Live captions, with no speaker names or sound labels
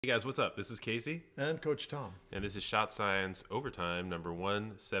Hey guys, what's up? This is Casey, And Coach Tom. and this is Shot Science Overtime number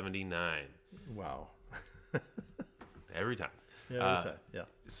 179. Wow. Every time. Yeah, every time. Yeah.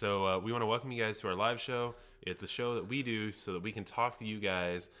 So we want to welcome you guys to our live show. It's a show that we do so that we can talk to you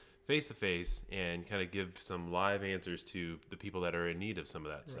guys face to face and kind of give some live answers to the people that are in need of some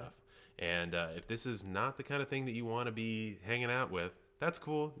of that stuff. And if this is not the kind of thing that you want to be hanging out with, that's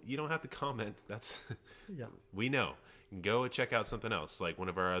cool. You don't have to comment. That's Yeah. we know. Go and check out something else, like one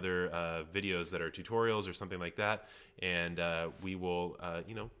of our other videos that are tutorials or something like that, and we will,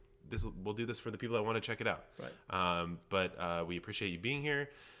 we'll do this for the people that want to check it out. Right. But we appreciate you being here.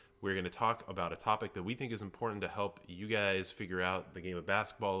 We're going to talk about a topic that we think is important to help you guys figure out the game of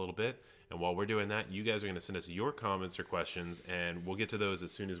basketball a little bit. And while we're doing that, you guys are going to send us your comments or questions, and we'll get to those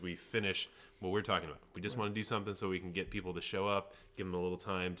as soon as we finish what we're talking about. We just want to do something so we can get people to show up, give them a little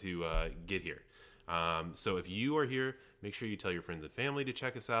time to get here. So if you are here, make sure you tell your friends and family to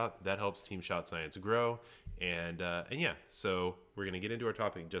check us out. That helps Team Shot Science grow. And yeah, so we're going to get into our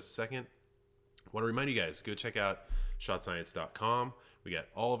topic in just a second. I want to remind you guys, go check out shotscience.com. We got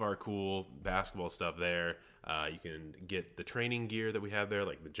all of our cool basketball stuff there. You can get the training gear that we have there,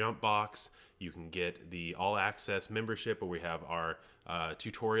 like the jump box. You can get the all access membership where we have our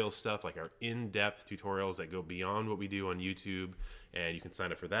tutorial stuff, like our in-depth tutorials that go beyond what we do on YouTube. And you can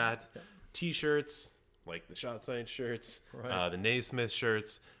sign up for that. Yeah. T-shirts, like the Shot Science shirts, Right. The Naismith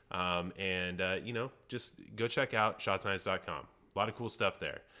shirts, just go check out shotscience.com. A lot of cool stuff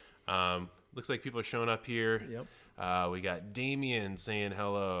there. Looks like people are showing up here. Yep. We got Damien saying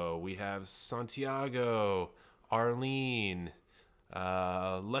hello. We have Santiago, Arlene,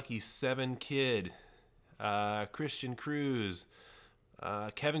 Lucky Seven Kid, Christian Cruz,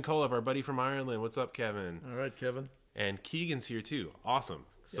 Kevin Koloff, our buddy from Ireland. What's up, Kevin? All right, Kevin. And Keegan's here too. Awesome.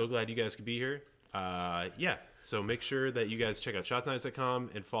 So glad you guys could be here. Yeah. So make sure that you guys check out shotscience.com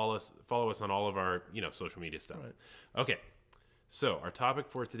and follow us on all of our, social media stuff. Right. Okay. So our topic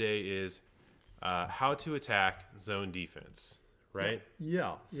for today is how to attack zone defense, right?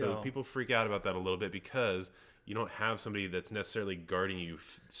 Yeah. So yeah. people freak out about that a little bit because you don't have somebody that's necessarily guarding you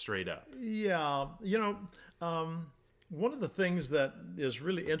straight up. Yeah. One of the things that is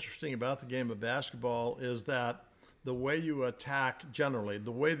really interesting about the game of basketball is that the way you attack generally,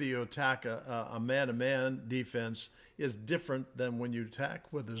 the way that you attack a man-to-man defense is different than when you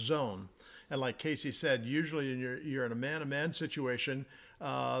attack with a zone. And like Casey said, usually you're in a man-to-man situation,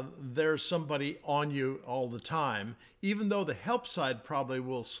 there's somebody on you all the time, even though the help side probably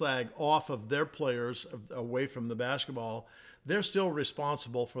will sag off of their players away from the basketball. They're still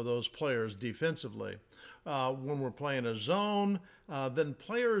responsible for those players defensively. When we're playing a zone, then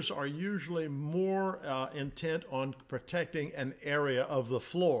players are usually more intent on protecting an area of the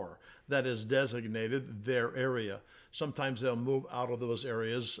floor that is designated their area. Sometimes they'll move out of those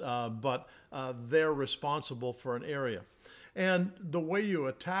areas, but they're responsible for an area. And the way you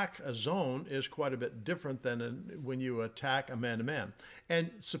attack a zone is quite a bit different than when you attack a man-to-man.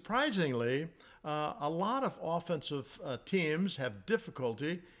 And surprisingly, a lot of offensive teams have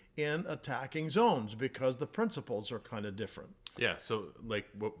difficulty in attacking zones because the principles are kind of different. Yeah, so like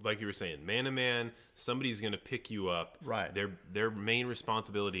you were saying, man to man, somebody's going to pick you up. Right. Their main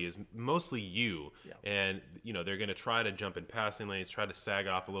responsibility is mostly you, Yeah. and they're going to try to jump in passing lanes, try to sag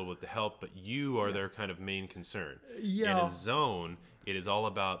off a little bit to help, but you are their kind of main concern. Yeah. In a zone, it is all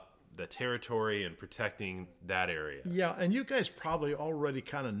about the territory and protecting that area. Yeah, and you guys probably already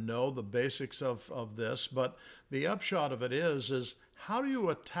kind of know the basics of this, but the upshot of it is how do you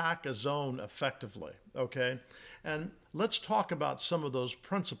attack a zone effectively, okay? And let's talk about some of those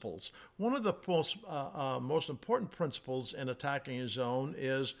principles. One of the most important principles in attacking a zone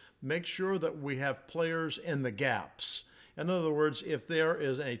is make sure that we have players in the gaps. In other words, if there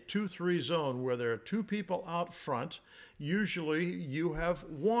is a 2-3 zone where there are two people out front, usually you have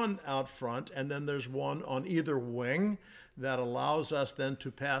one out front and then there's one on either wing that allows us then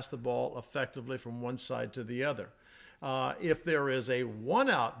to pass the ball effectively from one side to the other. If there is a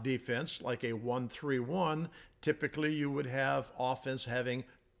one-out defense, like a 1-3-1, typically you would have offense having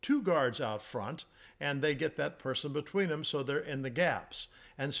two guards out front, and they get that person between them, so they're in the gaps.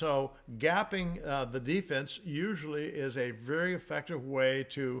 And so gapping the defense usually is a very effective way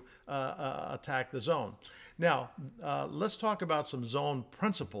to attack the zone. Now, let's talk about some zone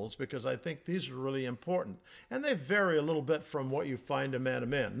principles because I think these are really important. And they vary a little bit from what you find in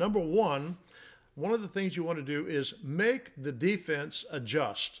man-to-man. Number one of the things you want to do is make the defense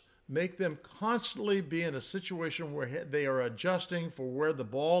adjust. Make them constantly be in a situation where they are adjusting for where the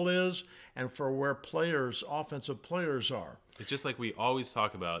ball is and for where offensive players are. It's just like we always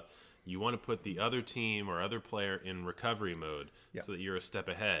talk about you want to put the other team or other player in recovery mode so that you're a step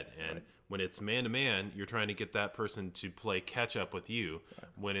ahead. And when it's man-to-man, you're trying to get that person to play catch-up with you.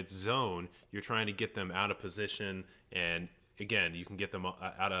 When it's zone, you're trying to get them out of position, and again, you can get them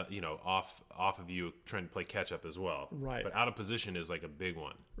out of, off of you trying to play catch-up as well. Right. But out of position is like a big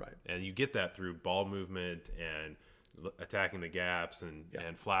one. Right. And you get that through ball movement and attacking the gaps and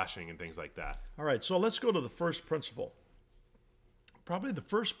flashing and things like that. All right, so let's go to the first principle. Probably the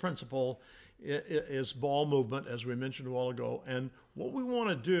first principle is ball movement, as we mentioned a while ago. And what we want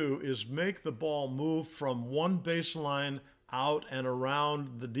to do is make the ball move from one baseline out and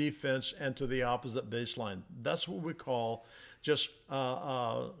around the defense and to the opposite baseline. That's what we call just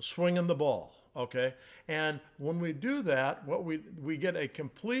swinging the ball, okay? And when we do that, what we get a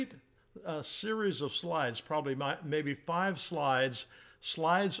complete series of slides, probably maybe 5 slides.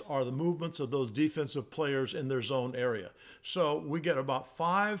 Slides are the movements of those defensive players in their zone area. So we get about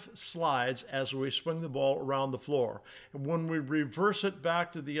 5 slides as we swing the ball around the floor. And when we reverse it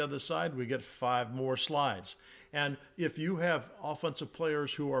back to the other side, we get 5 more slides. And if you have offensive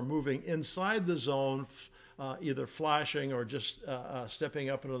players who are moving inside the zone, either flashing or just stepping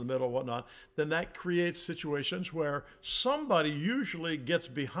up into the middle or whatnot, then that creates situations where somebody usually gets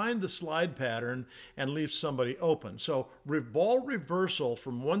behind the slide pattern and leaves somebody open. So ball reversal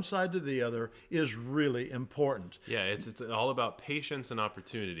from one side to the other is really important. Yeah, it's all about patience and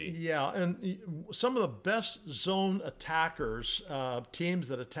opportunity. Yeah, and some of the best zone attackers, teams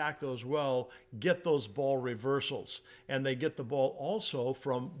that attack those well, get those ball reversals. And they get the ball also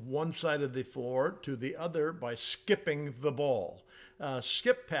from one side of the floor to the other by skipping the ball.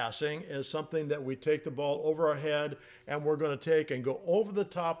 Skip passing is something that we take the ball over our head and we're going to take and go over the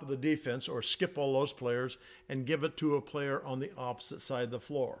top of the defense or skip all those players and give it to a player on the opposite side of the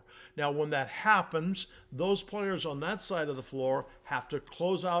floor. Now, when that happens, those players on that side of the floor have to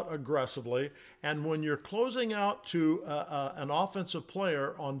close out aggressively. And when you're closing out to an offensive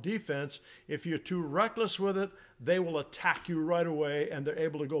player on defense, if you're too reckless with it, they will attack you right away and they're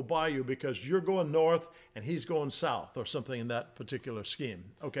able to go by you because you're going north and he's going south or something in that particular scheme.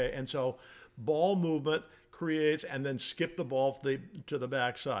 Okay, and so ball movement creates and then skip the ball to the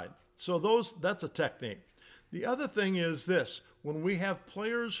backside. So that's a technique. The other thing is this: when we have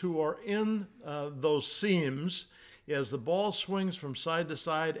players who are in those seams, as the ball swings from side to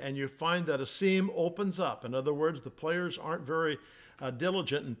side and you find that a seam opens up, in other words, the players aren't very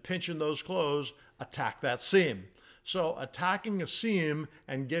diligent in pinching those closed, attack that seam. So attacking a seam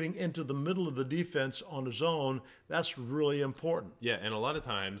and getting into the middle of the defense on a zone, that's really important. Yeah, and a lot of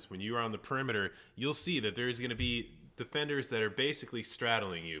times when you are on the perimeter, you'll see that there's going to be defenders that are basically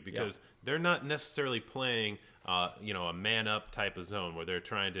straddling you because they're not necessarily playing a man-up type of zone where they're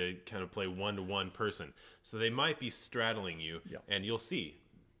trying to kind of play one-to-one person. So they might be straddling you, and you'll see.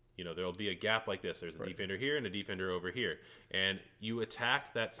 There'll be a gap like this. There's a defender here and a defender over here. And you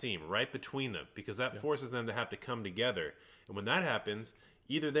attack that seam right between them because that forces them to have to come together. And when that happens,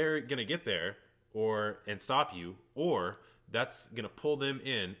 either they're going to get there and stop you, or that's going to pull them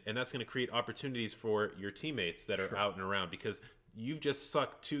in, and that's going to create opportunities for your teammates that are out and around because you've just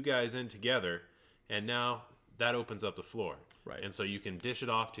sucked 2 guys in together, and now that opens up the floor. Right. And so you can dish it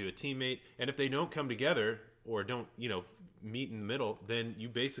off to a teammate, and if they don't come together or don't, meet in the middle, then you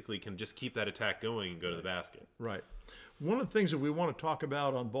basically can just keep that attack going and go to the basket. Right. One of the things that we want to talk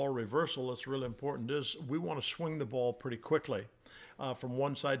about on ball reversal that's really important is we want to swing the ball pretty quickly from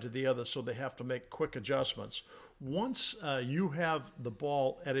one side to the other, so they have to make quick adjustments. Once you have the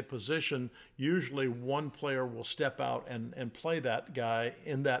ball at a position, usually one player will step out and play that guy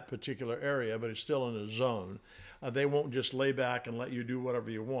in that particular area, but he's still in a zone. They won't just lay back and let you do whatever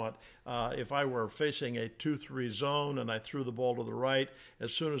you want. If I were facing a 2-3 zone and I threw the ball to the right,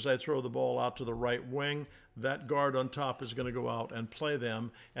 as soon as I throw the ball out to the right wing, that guard on top is going to go out and play them,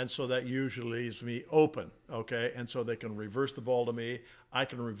 and so that usually leaves me open, okay? And so they can reverse the ball to me. I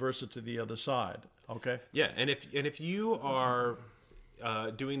can reverse it to the other side, okay? Yeah, and if you are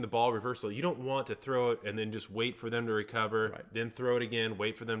doing the ball reversal, you don't want to throw it and then just wait for them to recover, then throw it again,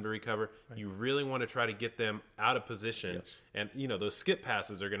 wait for them to recover. You really want to try to get them out of position. And, those skip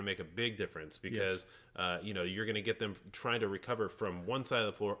passes are going to make a big difference because, you're going to get them trying to recover from one side of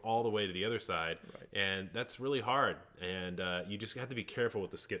the floor all the way to the other side. And that's really hard. And you just have to be careful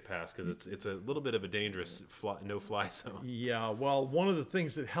with the skip pass because it's a little bit of a dangerous no-fly zone. Yeah, well, one of the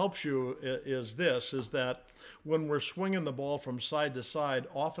things that helps you is that when we're swinging the ball from side to side,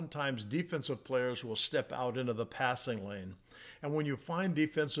 oftentimes defensive players will step out into the passing lane. And when you find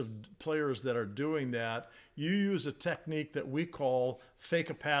defensive players that are doing that, you use a technique that we call fake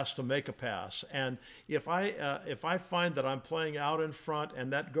a pass to make a pass. And if I find that I'm playing out in front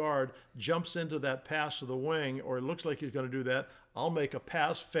and that guard jumps into that pass to the wing, or it looks like he's going to do that, I'll make a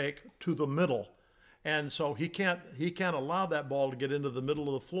pass fake to the middle. And so he can't allow that ball to get into the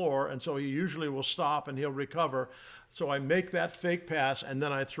middle of the floor, and so he usually will stop and he'll recover. So I make that fake pass, and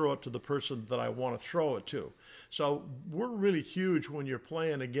then I throw it to the person that I want to throw it to. So we're really huge when you're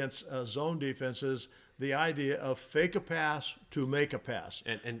playing against zone defenses, the idea of fake a pass to make a pass.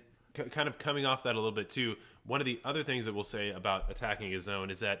 And kind of coming off that a little bit too, one of the other things that we'll say about attacking a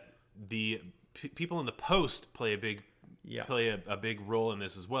zone is that the people in the post play a big role in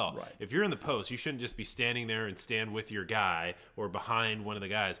this as well. Right. If you're in the post, you shouldn't just be standing there and stand with your guy or behind one of the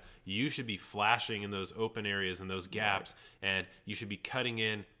guys. You should be flashing in those open areas and those gaps, and you should be cutting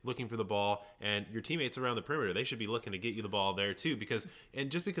in, looking for the ball, and your teammates around the perimeter, they should be looking to get you the ball there too, and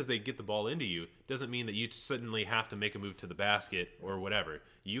just because they get the ball into you doesn't mean that you suddenly have to make a move to the basket or whatever.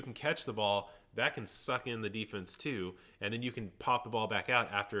 You can catch the ball, that can suck in the defense too, and then you can pop the ball back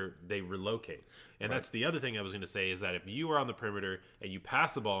out after they relocate. And that's the other thing I was going to say, is that if you are on the perimeter and you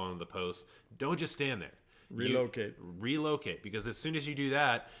pass the ball on the post, don't just stand there. Relocate, because as soon as you do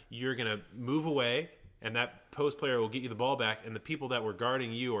that, you're going to move away, and that post player will get you the ball back, and the people that were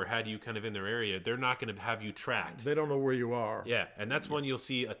guarding you or had you kind of in their area, they're not going to have you tracked. They don't know where you are. Yeah, and that's one you'll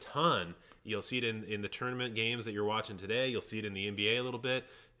see a ton. You'll see it in the tournament games that you're watching today. You'll see it in the NBA a little bit,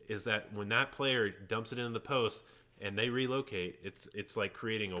 is that when that player dumps it in the post and they relocate, it's like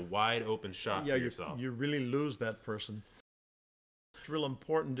creating a wide open shot for yourself. You really lose that person. What's real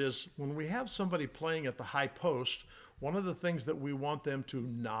important is when we have somebody playing at the high post, one of the things that we want them to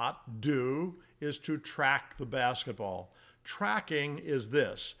not do is to track the basketball. Tracking is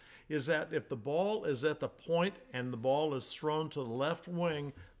this, is that if the ball is at the point and the ball is thrown to the left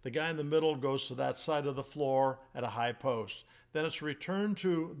wing, the guy in the middle goes to that side of the floor at a high post. Then it's returned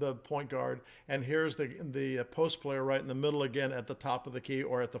to the point guard, and here's the post player right in the middle again at the top of the key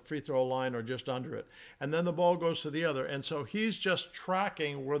or at the free throw line or just under it. And then the ball goes to the other. And so he's just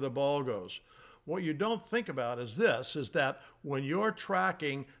tracking where the ball goes. What you don't think about is this, is that when you're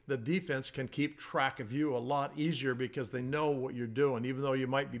tracking, the defense can keep track of you a lot easier because they know what you're doing. Even though you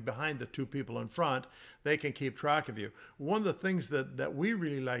might be behind the two people in front, they can keep track of you. One of the things that we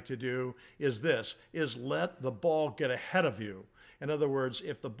really like to do is this, is let the ball get ahead of you. In other words,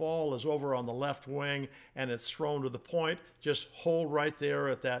 if the ball is over on the left wing and it's thrown to the point, just hold right there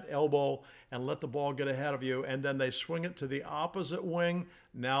at that elbow and let the ball get ahead of you. And then they swing it to the opposite wing.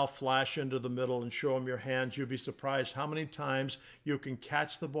 Now flash into the middle and show them your hands. You'll be surprised how many times you can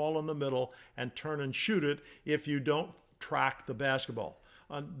catch the ball in the middle and turn and shoot it if you don't track the basketball.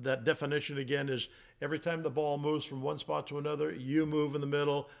 That definition again is every time the ball moves from one spot to another, you move in the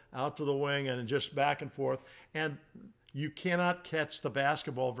middle, out to the wing, and just back and forth. And you cannot catch the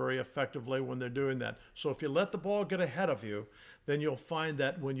basketball very effectively when they're doing that. So if you let the ball get ahead of you, then you'll find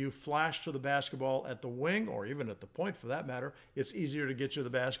that when you flash to the basketball at the wing, or even at the point for that matter, it's easier to get you the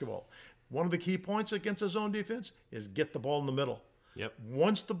basketball. One of the key points against a zone defense is get the ball in the middle. Yep.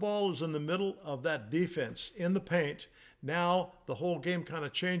 Once the ball is in the middle of that defense in the paint, now the whole game kind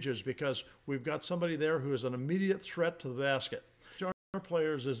of changes because we've got somebody there who is an immediate threat to the basket. Our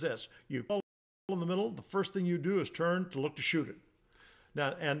players is this, you in the middle, the first thing you do is turn to look to shoot it.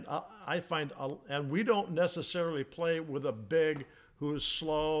 Now, and I find, and we don't necessarily play with a big who is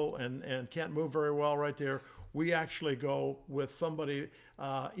slow and can't move very well right there. We actually go with somebody,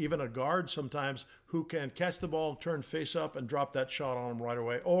 even a guard sometimes, who can catch the ball, turn face up, and drop that shot on them right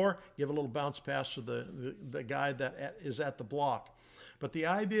away, or give a little bounce pass to the guy that is at the block. But the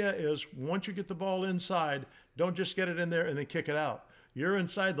idea is once you get the ball inside, don't just get it in there and then kick it out. You're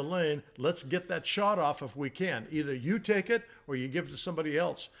inside the lane. Let's get that shot off if we can. Either you take it or you give it to somebody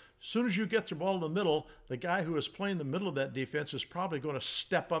else. As soon as you get your ball in the middle, the guy who is playing the middle of that defense is probably going to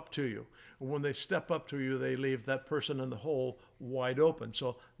step up to you. And when they step up to you, they leave that person in the hole wide open.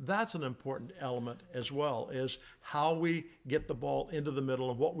 So that's an important element as well, is how we get the ball into the middle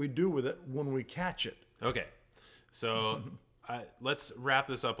and what we do with it when we catch it. Okay. So let's wrap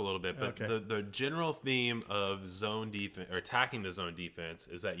this up a little bit, but okay. the general theme of zone defense, or attacking the zone defense,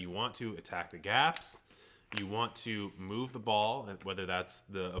 is that you want to attack the gaps, you want to move the ball, whether that's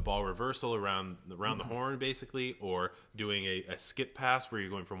a ball reversal around the horn basically, or doing a skip pass where you're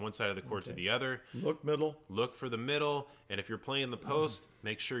going from one side of the court to the other. Look for the middle, and if you're playing the post,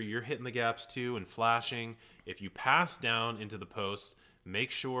 make sure you're hitting the gaps too and flashing. If you pass down into the post,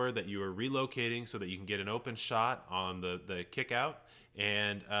 make sure that you are relocating so that you can get an open shot on the kick out.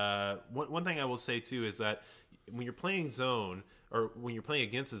 And one thing I will say too is that when you're playing zone or when you're playing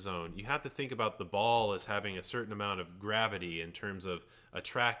against a zone, you have to think about the ball as having a certain amount of gravity in terms of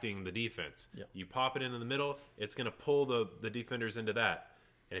attracting the defense. Yeah. You pop it into the middle, it's going to pull the defenders into that.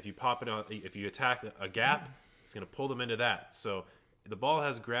 And if you pop it on, if you attack a gap, it's going to pull them into that. So the ball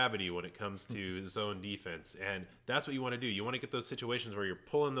has gravity when it comes to zone defense, and that's what you want to do. You want to get those situations where you're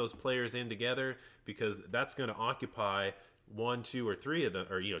pulling those players in together, because that's going to occupy one, two, or three of them,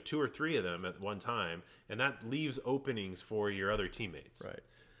 or two or three of them at one time, and that leaves openings for your other teammates. Right.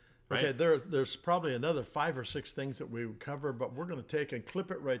 Right? Okay, there's probably another 5 or 6 things that we would cover, but we're going to take and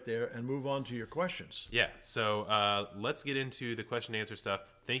clip it right there and move on to your questions. Yeah, so let's get into the question and answer stuff.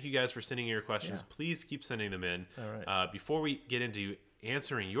 Thank you guys for sending your questions. Yeah. Please keep sending them in. All right. Before we get into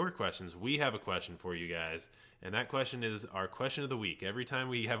answering your questions, we have a question for you guys, and that question is our question of the week. Every time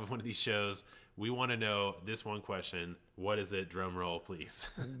we have one of these shows, we want to know this one question. What is it? Drum roll, please.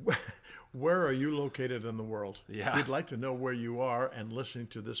 Where are you located in the world? Yeah. We'd like to know where you are and listening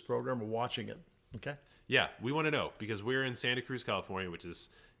to this program or watching it. Okay? Yeah, we want to know, because we're in Santa Cruz, California, which is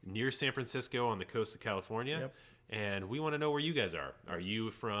near San Francisco on the coast of California. Yep. And we want to know where you guys are. Are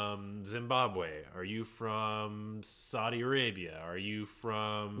you from Zimbabwe? Are you from Saudi Arabia? Are you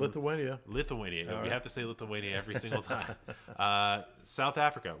from Lithuania? Lithuania. All We right. have to say Lithuania every single time. South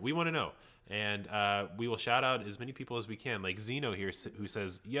Africa. We want to know. And we will shout out as many people as we can, like Zeno here, who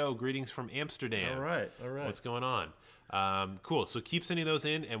says, yo, greetings from Amsterdam. All right. All right. What's going on? Cool. So keep sending those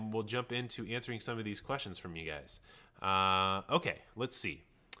in, and we'll jump into answering some of these questions from you guys. Okay, let's see.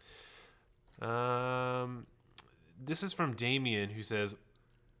 This is from Damien, who says,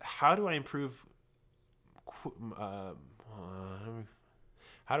 how do I improve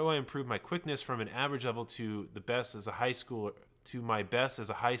my quickness from an average level to the best as a high schooler, to my best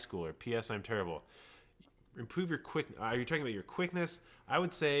as a high schooler? P.S. I'm terrible. Improve your quick. Are you talking about your quickness? I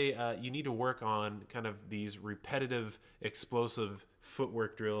would say you need to work on kind of these repetitive, explosive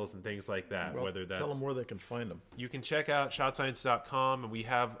footwork drills and things like that. Well, whether that's, tell them where they can find them. you can check out shotscience.com, and we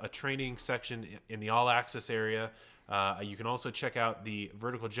have a training section in the all access area. You can also check out the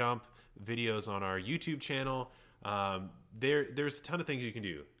vertical jump videos on our YouTube channel. There's a ton of things you can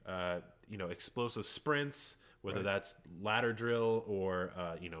do. Explosive sprints, whether Right. that's ladder drill or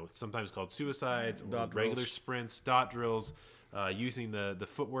sometimes called suicides, or Dot regular drills. sprints, dot drills, using the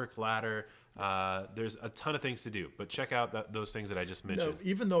footwork ladder. There's a ton of things to do, but check out those things that I just No, mentioned.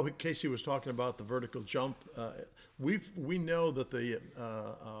 even though Casey was talking about the vertical jump, we know that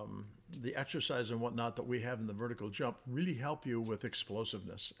the exercise and whatnot that we have in the vertical jump really help you with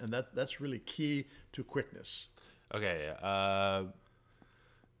explosiveness, and that's really key to quickness. Okay,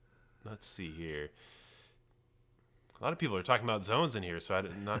 let's see here. A lot of people are talking about zones in here, so I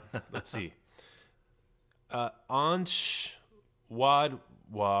did not. Let's see. Ansh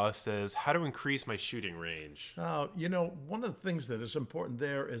Wadwa says, how to increase my shooting range. One of the things that is important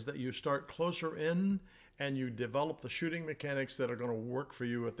there is that you start closer in and you develop the shooting mechanics that are going to work for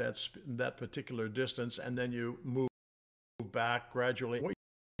you at that particular distance, and then you move back gradually. What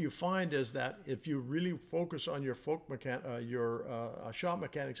you find is that if you really focus on your shot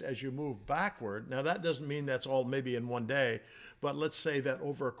mechanics as you move backward, now that doesn't mean that's all maybe in one day, but let's say that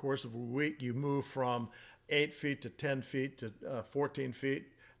over a course of a week you move from 8 feet to 10 feet to 14 feet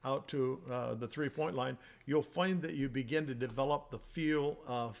out to the three-point line, you'll find that you begin to develop the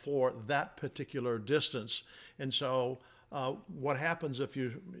feel for that particular distance. And so what happens if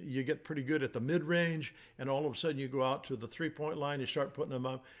you get pretty good at the mid-range, and all of a sudden you go out to the three-point line, you start putting them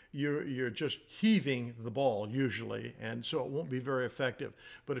up, you're just heaving the ball usually, and so it won't be very effective.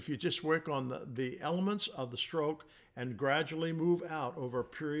 But if you just work on the elements of the stroke and gradually move out over a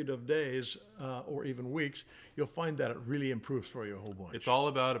period of days or even weeks, you'll find that it really improves for you a whole bunch. It's all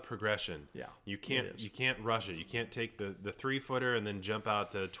about a progression. Yeah, you it can't is. rush it. You can't take the 3-footer and then jump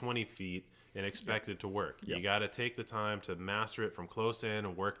out to 20 feet and expect it to work. Yep. You got to take the time to master it from close in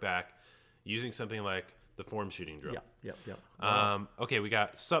and work back using something like the form shooting drill. Yeah. Okay, we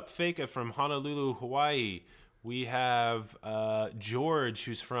got Sup Faka from Honolulu, Hawaii. We have George,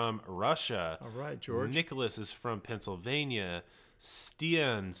 who's from Russia. All right, George. Nicholas is from Pennsylvania.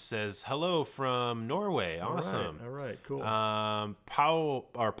 Stian says hello from Norway. Awesome. All right, cool.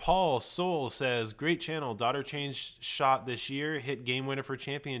 Paul Soul says, great channel. Daughter changed shot this year. Hit game winner for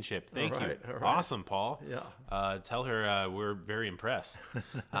championship. Thank you. All right. Awesome, Paul. Yeah. Tell her we're very impressed.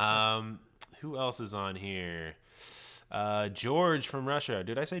 Who else is on here? George from Russia.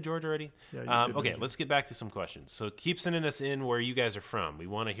 Did I say George already? Yeah, you did, okay, didn't you? let's get back to some questions. So keep sending us in where you guys are from. We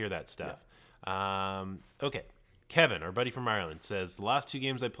want to hear that stuff. Okay. Kevin, our buddy from Ireland, says, the last 2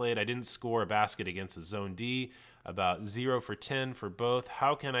 games I played, I didn't score a basket against a Zone D. about 0 for 10 for both.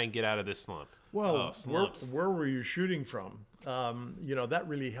 How can I get out of this slump? Well, Oh, slumps. where were you shooting from? That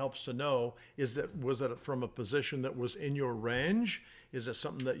really helps to know. Was it from a position that was in your range? Is it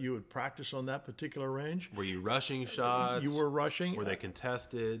something that you would practice on that particular range? Were you rushing shots? You were rushing. Were they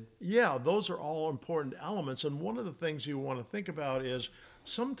contested? Yeah, those are all important elements. And one of the things you want to think about is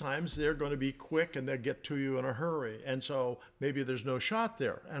sometimes they're going to be quick and they'll get to you in a hurry. And so maybe there's no shot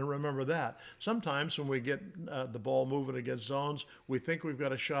there. And remember that. Sometimes when we get the ball moving against zones, we think we've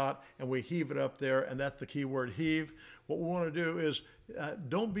got a shot and we heave it up there. And that's the key word, heave. What we want to do is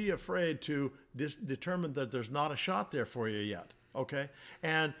don't be afraid to determine that there's not a shot there for you yet. Okay,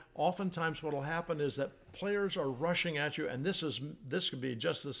 and oftentimes what will happen is that players are rushing at you, and this could be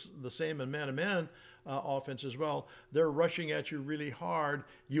just the same in man-to-man offense as well. They're rushing at you really hard.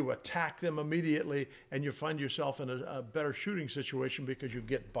 You attack them immediately, and you find yourself in a better shooting situation because you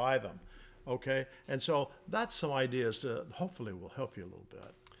get by them. Okay, and so that's some ideas to hopefully will help you a little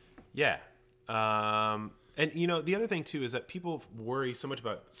bit. Yeah. And the other thing too is that people worry so much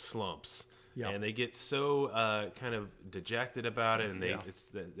about slumps. Yeah. And they get so kind of dejected about it, and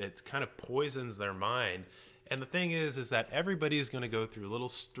it kind of poisons their mind. And the thing is that everybody's going to go through little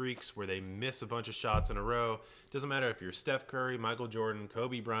streaks where they miss a bunch of shots in a row. Doesn't matter if you're Steph Curry, Michael Jordan,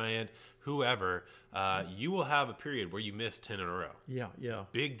 Kobe Bryant, whoever. You will have a period where you miss 10 in a row. Yeah.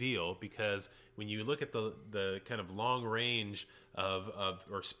 Big deal, because when you look at the kind of long range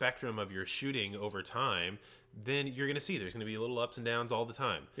or spectrum of your shooting over time, then you're going to see there's going to be little ups and downs all the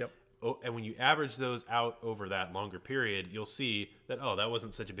time. Yep. Oh, and when you average those out over that longer period, you'll see that, that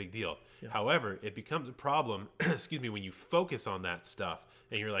wasn't such a big deal. Yeah. However, it becomes a problem, when you focus on that stuff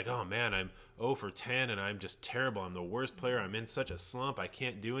and you're like, oh man, I'm 0 for 10 and I'm just terrible. I'm the worst player. I'm in such a slump. I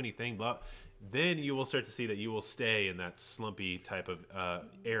can't do anything. Blah. Then you will start to see that you will stay in that slumpy type of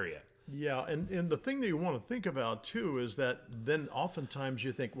area. Yeah, and the thing that you want to think about too is that then oftentimes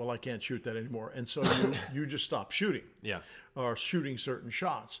you think, well, I can't shoot that anymore. And so you just stop shooting. Yeah. Or shooting certain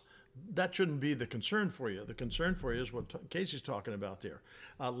shots. That shouldn't be the concern for you. The concern for you is what Casey's talking about there.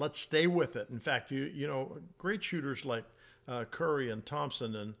 Let's stay with it. In fact, great shooters like Curry and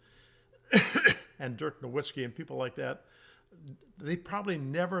Thompson and and Dirk Nowitzki and people like that, they probably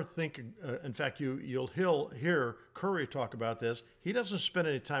never think. In fact, you'll hear Curry talk about this. He doesn't spend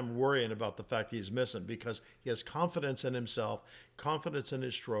any time worrying about the fact he's missing because he has confidence in himself, confidence in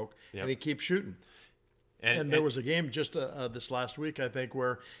his stroke, and he keeps shooting. And there was a game just this last week, I think,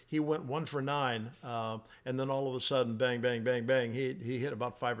 where he went 1 for 9, and then all of a sudden, bang, bang, bang, bang, he hit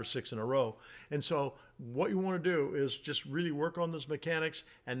about 5 or 6 in a row. And so what you want to do is just really work on those mechanics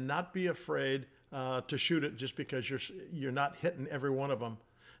and not be afraid to shoot it just because you're not hitting every one of them.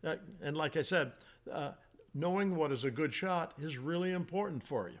 And like I said, knowing what is a good shot is really important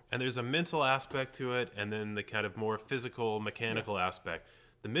for you. And there's a mental aspect to it, and then the kind of more physical, mechanical aspect.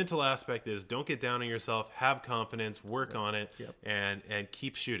 The mental aspect is don't get down on yourself, have confidence, work on it, and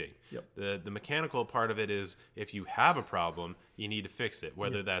keep shooting. The mechanical part of it is if you have a problem, you need to fix it,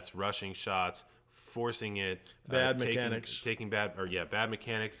 whether that's rushing shots, forcing it, bad mechanics, bad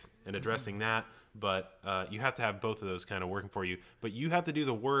mechanics and addressing that. But you have to have both of those kind of working for you. But you have to do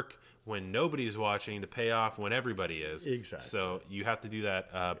the work when nobody's watching to pay off when everybody is. Exactly. So you have to do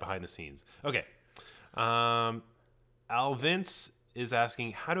that behind the scenes. Okay. Alvince is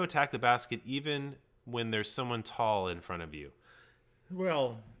asking how to attack the basket even when there's someone tall in front of you.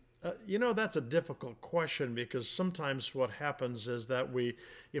 Well, that's a difficult question because sometimes what happens is that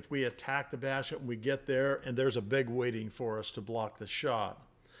if we attack the basket and we get there and there's a big waiting for us to block the shot,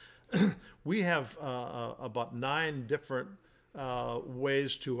 we have about 9 different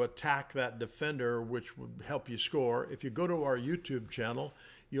ways to attack that defender, which would help you score. If you go to our YouTube channel,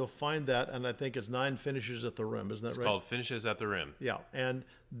 you'll find that, and I think it's 9 finishes at the rim. Isn't that right? It's called Finishes at the Rim. Yeah, and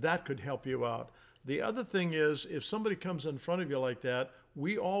that could help you out. The other thing is, if somebody comes in front of you like that,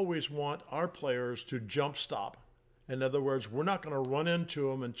 we always want our players to jump stop. In other words, we're not going to run into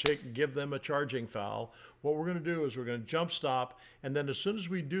them and give them a charging foul. What we're going to do is we're going to jump stop, and then as soon as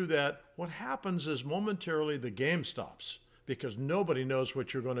we do that, what happens is momentarily the game stops because nobody knows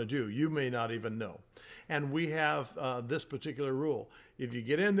what you're going to do. You may not even know. And we have this particular rule. If you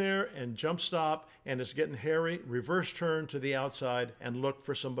get in there and jump stop and it's getting hairy, reverse turn to the outside and look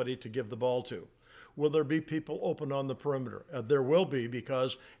for somebody to give the ball to. Will there be people open on the perimeter? There will be,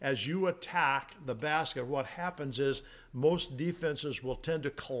 because as you attack the basket, what happens is most defenses will tend to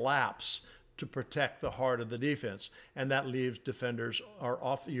collapse to protect the heart of the defense, and that leaves defenders or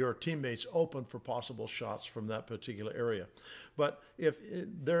off your teammates open for possible shots from that particular area. But if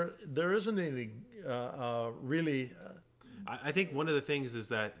there isn't any really, I think one of the things is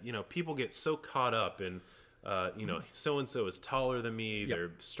that people get so caught up in you know, so and so is taller than me,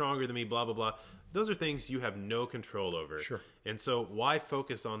 they're stronger than me, blah blah blah. Those are things you have no control over. Sure. And so why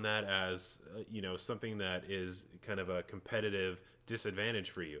focus on that as you know, something that is kind of a competitive disadvantage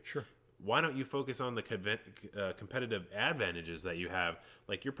for you? Sure. Why don't you focus on the competitive advantages that you have?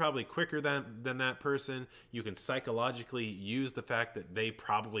 Like, you're probably quicker than that person. You can psychologically use the fact that they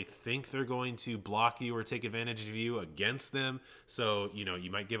probably think they're going to block you or take advantage of you against them. So, you know, you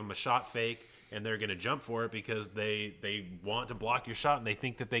might give them a shot fake and they're going to jump for it because they want to block your shot and they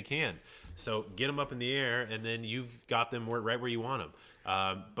think that they can. So get them up in the air and then you've got them right where you want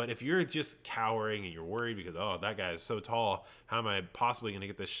them. But if you're just cowering and you're worried because, oh, that guy is so tall, how am I possibly going to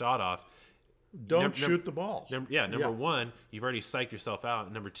get this shot off? Don't shoot the ball. Number one, you've already psyched yourself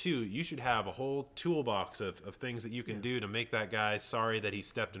out. Number two, you should have a whole toolbox of things that you can do to make that guy sorry that he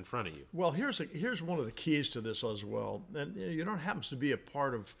stepped in front of you. Well, here's one of the keys to this as well. And you know, it happens to be a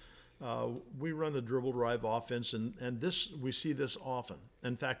part of, we run the dribble drive offense, and this, we see this often.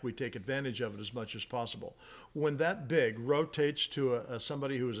 In fact, we take advantage of it as much as possible. When that big rotates to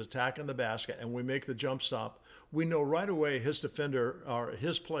somebody who is attacking the basket and we make the jump stop, we know right away his defender or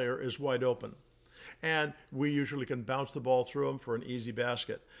his player is wide open. And we usually can bounce the ball through him for an easy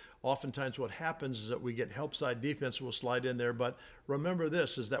basket. Oftentimes what happens is that we get help side defense will slide in there. But remember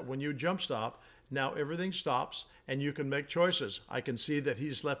this, is that when you jump stop, now everything stops and you can make choices. I can see that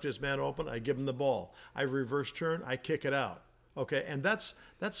he's left his man open. I give him the ball. I reverse turn. I kick it out. Okay, and that's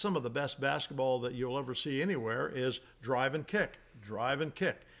some of the best basketball that you'll ever see anywhere is drive and kick, drive and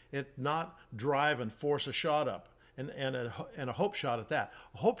kick. It not drive and force a shot up. And a hope shot at that.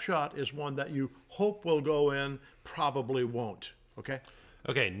 A hope shot is one that you hope will go in, probably won't. Okay?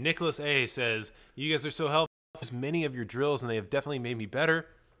 Okay, Nicholas A. says, you guys are so helpful. Many of your drills, and they have definitely made me better.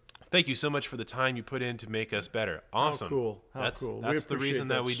 Thank you so much for the time you put in to make us better. Awesome. How cool. How cool. That's the reason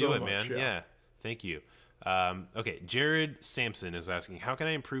that we do it, much, man. Yeah. Thank you. Okay, Jared Sampson is asking, how can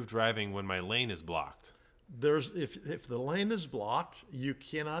I improve driving when my lane is blocked? If the lane is blocked, you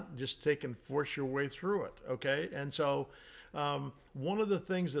cannot just take and force your way through it, okay? And so one of the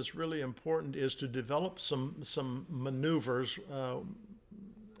things that's really important is to develop some maneuvers.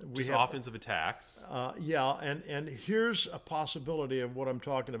 Just offensive attacks. Yeah, and here's a possibility of what I'm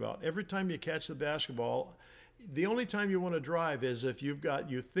talking about. Every time you catch the basketball, the only time you want to drive is if you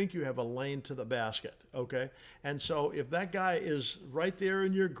think you have a lane to the basket, okay? And so if that guy is right there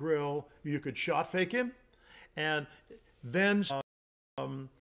in your grill, you could shot fake him. And then one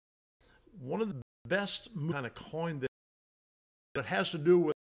of the best kind of coin that has to do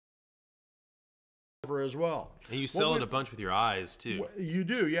with as well. And you sell it a bunch with your eyes too. You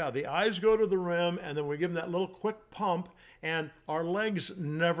do, yeah. The eyes go to the rim, and then we give them that little quick pump, and our legs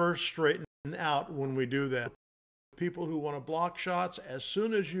never straighten out when we do that. People who want to block shots, as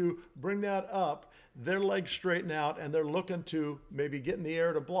soon as you bring that up, their legs straighten out, and they're looking to maybe get in the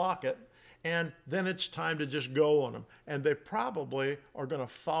air to block it. And then it's time to just go on them. And they probably are going to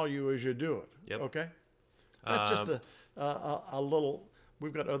foul you as you do it. Yep. Okay? That's just a little,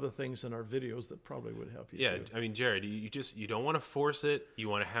 we've got other things in our videos that probably would help you too. Yeah, I mean, Jared, you don't want to force it. You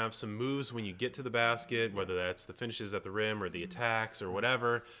want to have some moves when you get to the basket, whether that's the finishes at the rim or the attacks or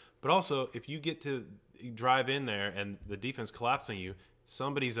whatever. But also, if you get to drive in there and the defense collapsing you,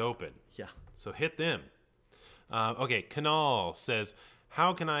 somebody's open. Yeah. So hit them. Okay, Kanal says,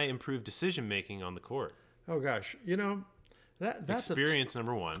 how can I improve decision-making on the court? Oh, gosh. You know, that's experience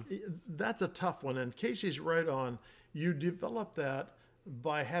number one. That's a tough one. And Casey's right on. You develop that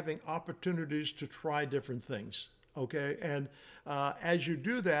by having opportunities to try different things, okay? And as you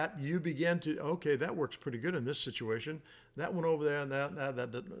do that, you begin to, okay, that works pretty good in this situation. That one over there, and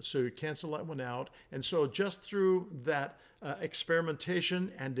that. So you cancel that one out. And so just through that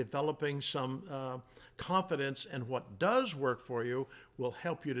experimentation and developing some confidence in what does work for you will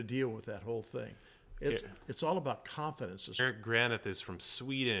help you to deal with that whole thing. It's all about confidence. Eric Granith is from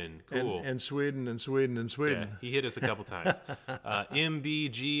Sweden. Cool. And Sweden and Sweden and Sweden. Yeah, he hit us a couple times.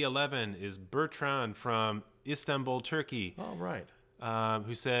 MBG11 is Bertrand from Istanbul, Turkey. All right.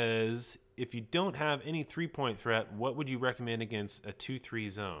 Who says, if you don't have any three-point threat, what would you recommend against a 2-3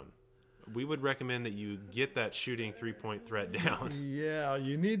 zone? We would recommend that you get that shooting three-point threat down. Yeah,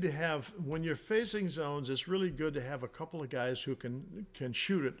 you need to have, when you're facing zones, it's really good to have a couple of guys who can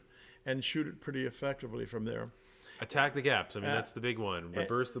shoot it and shoot it pretty effectively from there. Attack the gaps. I mean, that's the big one.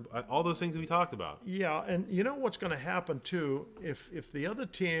 Reverse all those things we talked about. Yeah, and you know what's going to happen too? If the other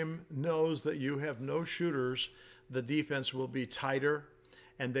team knows that you have no shooters, the defense will be tighter,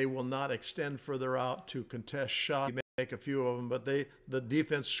 and they will not extend further out to contest shots. make a few of them, but the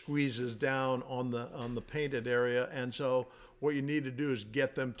defense squeezes down on the painted area, and so what you need to do is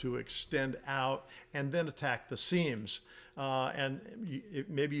get them to extend out and then attack the seams.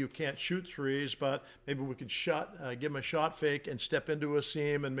 Maybe you can't shoot threes, but maybe we could give them a shot fake and step into a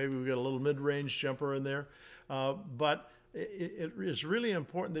seam, and maybe we get a little mid-range jumper in there. But it is really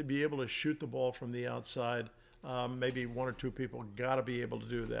important to be able to shoot the ball from the outside. Maybe one or two people got to be able to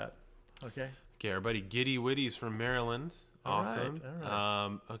do that. Okay. Okay, our buddy Giddy Witty's from Maryland. Awesome. All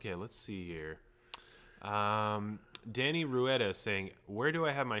right. Okay, let's see here. Danny Rueda saying, where do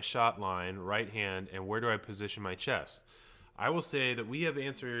I have my shot line, right hand, and where do I position my chest? I will say that we have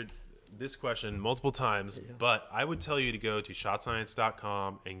answered this question multiple times, but I would tell you to go to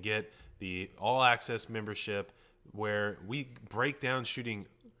shotscience.com and get the all-access membership where we break down shooting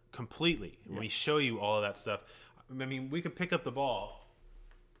completely. Yeah. We show you all of that stuff. I mean, we could pick up the ball,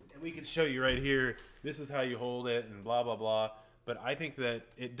 and we could show you right here, this is how you hold it, and blah, blah, blah. But I think that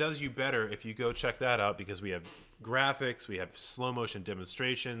it does you better if you go check that out, because we have graphics, we have slow motion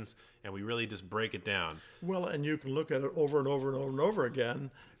demonstrations, and we really just break it down. Well, and you can look at it over and over and over and over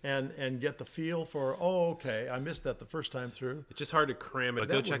again and get the feel for, oh, okay, I missed that the first time through. It's just hard to cram it, but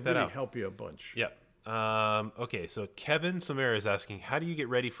go check that out. That would really help you a bunch. Yep. Okay, so Kevin Samara is asking, how do you get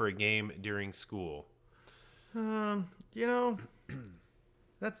ready for a game during school? You know,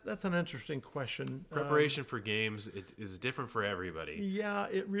 that's an interesting question. Preparation for games is different for everybody. Yeah,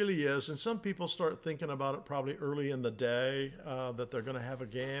 it really is. And some people start thinking about it probably early in the day that they're going to have a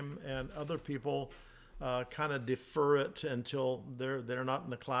game, and other people kind of defer it until they're not in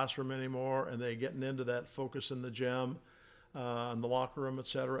the classroom anymore, and they're getting into that focus in the gym, in the locker room,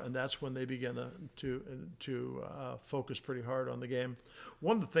 etc. And that's when they begin to focus pretty hard on the game.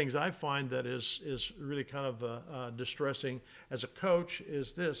 One of the things I find that is really kind of distressing as a coach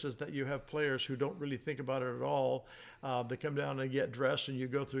is that you have players who don't really think about it at all. They come down and get dressed, and you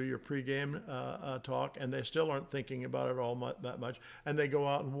go through your pregame talk, and they still aren't thinking about it all that much. And they go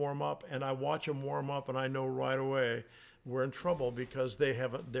out and warm up, and I watch them warm up, and I know right away we're in trouble because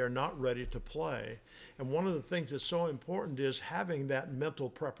they're not ready to play. And one of the things that's so important is having that mental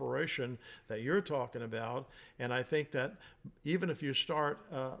preparation that you're talking about. And I think that even if you start,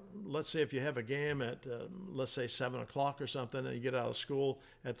 let's say if you have a game at, let's say 7 o'clock or something, and you get out of school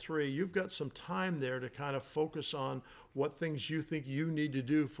at 3, you've got some time there to kind of focus on what things you think you need to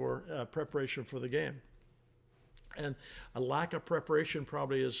do for preparation for the game. And a lack of preparation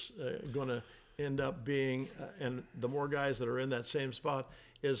probably is going to end up being, and the more guys that are in that same spot,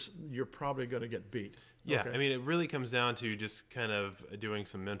 is you're probably going to get beat. Yeah, Okay. I mean, it really comes down to just kind of doing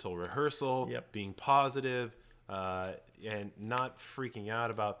some mental rehearsal, Yep. being positive, and not freaking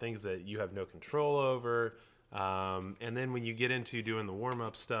out about things that you have no control over. And then when you get into doing the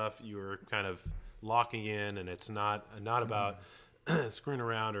warm-up stuff, you're kind of locking in, and it's not about screwing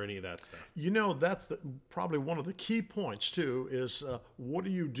around or any of that stuff. You know, that's probably one of the key points too, is what do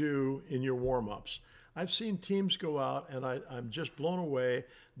you do in your warm-ups? I've seen teams go out, and I'm just blown away.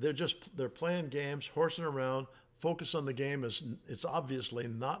 They're playing games, horsing around. Focus on the game it's obviously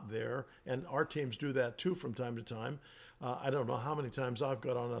not there, and our teams do that too from time to time. I don't know how many times I've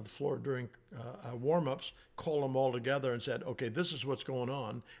got on the floor during warm-ups, called them all together and said, okay, this is what's going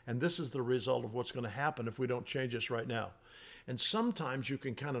on, and this is the result of what's going to happen if we don't change this right now. And sometimes you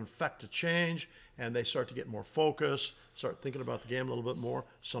can kind of affect a change, and they start to get more focused, start thinking about the game a little bit more.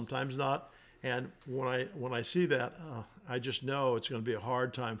 Sometimes not. And when I see that, I just know it's going to be a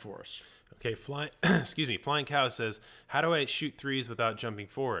hard time for us. Okay, Flying Cow says, how do I shoot threes without jumping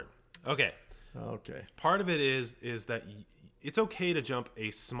forward? Okay. Okay. Part of it is that it's okay to jump a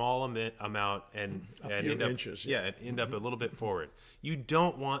small amount and few end up inches, and end up a little bit forward. You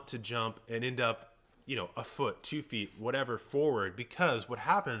don't want to jump and end up, a foot, 2 feet, whatever forward, because what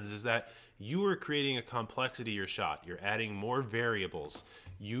happens is that you are creating a complexity to your shot. You're adding more variables.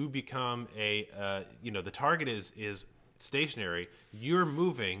 You become the target is stationary. You're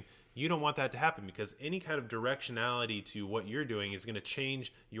moving. You don't want that to happen, because any kind of directionality to what you're doing is going to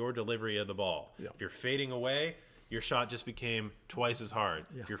change your delivery of the ball. Yeah. If you're fading away, your shot just became twice as hard.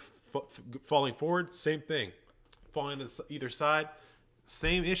 Yeah. If you're falling forward, same thing. Falling to either side,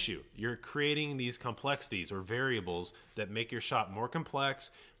 same issue. You're creating these complexities or variables that make your shot more complex,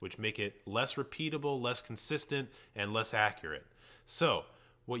 which make it less repeatable, less consistent, and less accurate. So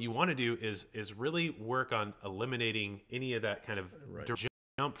what you want to do is really work on eliminating any of that kind of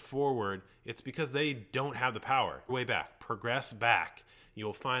jump forward. It's because they don't have the power. Way back, progress back.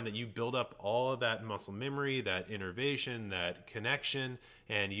 You'll find that you build up all of that muscle memory, that innervation, that connection,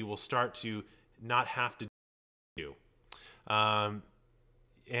 and you will start to not have to do.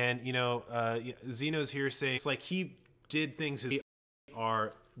 Zeno's here saying it's like he did things that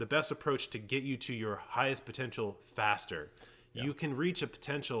are the best approach to get you to your highest potential faster. Yeah. You can reach a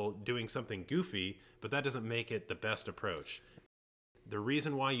potential doing something goofy, but that doesn't make it the best approach. The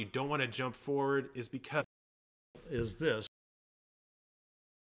reason why you don't want to jump forward is because this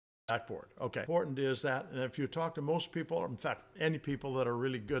backboard. Okay. Important is that, and if you talk to most people, or in fact, any people that are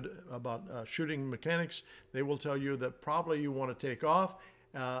really good about shooting mechanics, they will tell you that probably you want to take off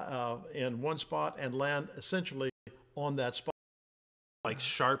in one spot and land essentially on that spot. Like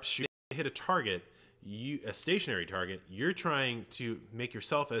sharp shooting, hit a target, a stationary target, you're trying to make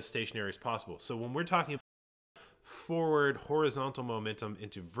yourself as stationary as possible. So when we're talking forward horizontal momentum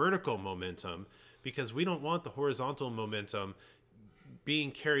into vertical momentum, because we don't want the horizontal momentum being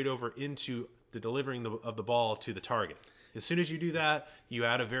carried over into the delivering of the ball to the target. As soon as you do that, you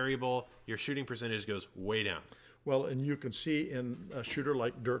add a variable, your shooting percentage goes way down. Well, and you can see in a shooter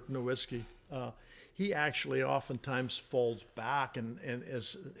like Dirk Nowitzki, he actually oftentimes falls back, and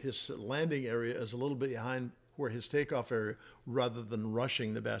as his landing area is a little bit behind where his takeoff area, rather than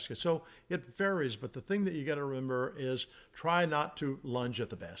rushing the basket. So it varies, but the thing that you got to remember is try not to lunge at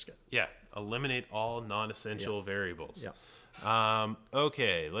the basket. Yeah, eliminate all non-essential variables. Yeah.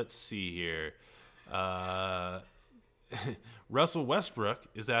 Okay, let's see here. Russell Westbrook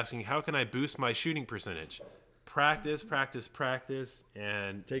is asking, how can I boost my shooting percentage? Practice, practice, practice,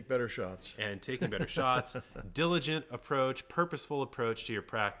 and take better shots. And taking better shots. Diligent approach, purposeful approach to your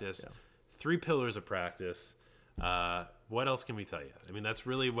practice. Yeah. 3 pillars of practice. What else can we tell you? I mean, that's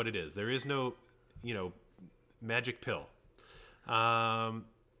really what it is. There is no, magic pill.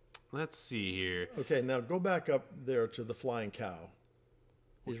 Let's see here. Okay, now go back up there to the flying cow.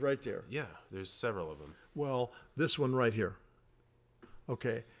 He's right there. Yeah, there's several of them. Well, this one right here.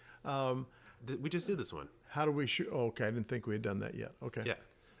 Okay. We just did this one. How do we shoot? Oh, okay, I didn't think we had done that yet. Okay.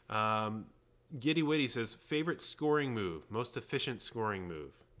 Yeah. Giddy Witty says, favorite scoring move, most efficient scoring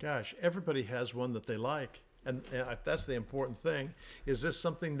move. Gosh, everybody has one that they like. And that's the important thing. Is this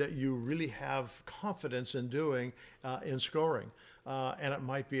something that you really have confidence in doing in scoring? And it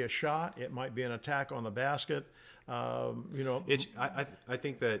might be a shot. It might be an attack on the basket. I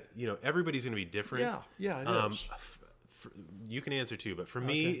think that, everybody's going to be different. Yeah, it is. You can answer too, but for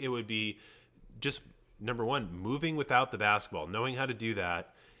me, it would be just, number one, moving without the basketball, knowing how to do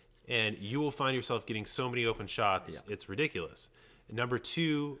that, and you will find yourself getting so many open shots, it's ridiculous. And number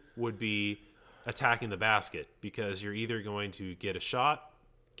 2 would be attacking the basket, because you're either going to get a shot,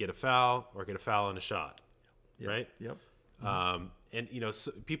 get a foul, or get a foul and a shot, right? Yep. And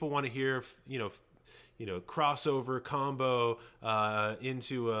so people want to hear, crossover combo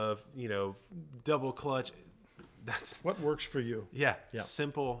into a double clutch. That's what works for you. Yeah.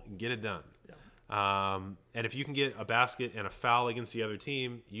 Simple, get it done. And if you can get a basket and a foul against the other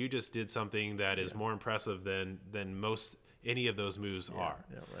team, you just did something that is more impressive than most any of those moves are.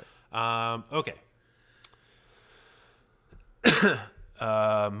 Yeah, right. Okay.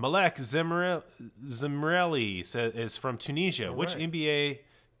 Malek Zemreli is from Tunisia. All Which right. NBA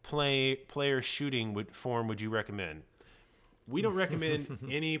player shooting form would you recommend? We don't recommend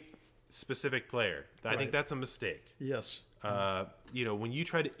any specific player. I think that's a mistake. Yes. When you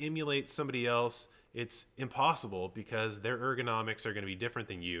try to emulate somebody else, it's impossible, because their ergonomics are going to be different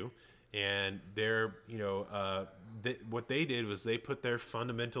than you. And what they did was they put their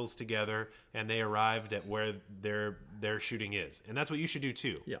fundamentals together, and they arrived at where their shooting is. And that's what you should do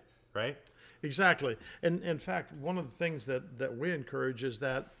too. Yeah. Right? Exactly. And in fact, one of the things that we encourage is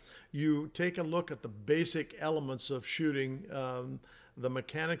that you take a look at the basic elements of shooting, the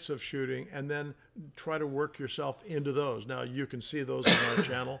mechanics of shooting, and then try to work yourself into those. Now, you can see those on our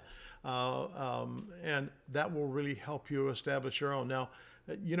channel, and that will really help you establish your own. Now,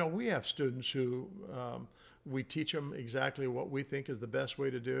 we have students who we teach them exactly what we think is the best way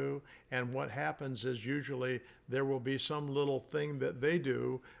to do, and what happens is usually there will be some little thing that they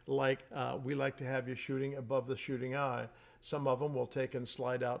do, like we like to have you shooting above the shooting eye. Some of them will take and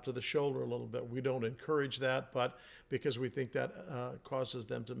slide out to the shoulder a little bit. We don't encourage that, but because we think that causes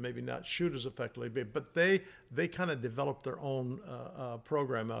them to maybe not shoot as effectively. But they kind of develop their own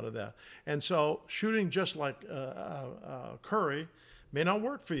program out of that. And so shooting just like Curry may not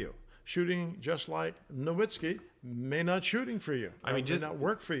work for you. Shooting just like Nowitzki may not shooting for you. May not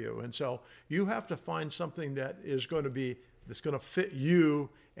work for you. And so you have to find something that is going to fit you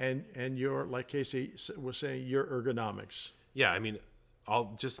and your, like Casey was saying, your ergonomics. Yeah,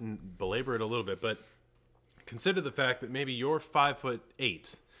 I'll just belabor it a little bit, but consider the fact that maybe you're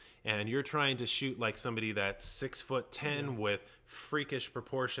 5'8" and you're trying to shoot like somebody that's 6'10" with freakish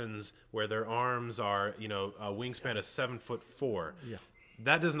proportions, where their arms are, a wingspan of 7'4". Yeah.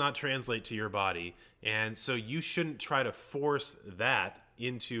 that does not translate to your body. And so you shouldn't try to force that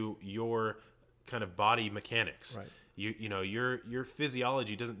into your kind of body mechanics. Right. You know, your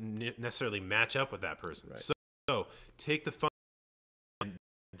physiology doesn't necessarily match up with that person. Right. So take the fun, and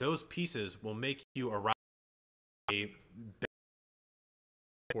those pieces will make you arrive at a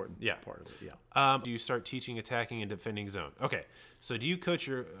Important yeah. part of it, yeah. Do you start teaching attacking and defending zone? Okay, so do you coach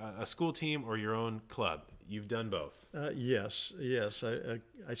a school team or your own club? You've done both. Yes.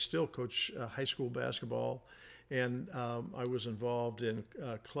 I still coach high school basketball, and I was involved in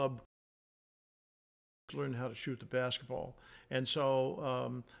club learn how to shoot the basketball. And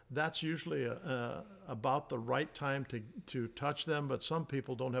so that's usually about the right time to touch them, but some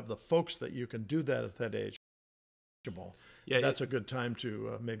people don't have the folks that you can do that at that age. Yeah, that's a good time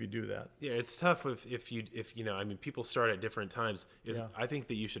to maybe do that. Yeah, it's tough if you know, I mean, people start at different times. I think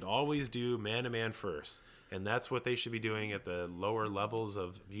that you should always do man-to-man first, and that's what they should be doing at the lower levels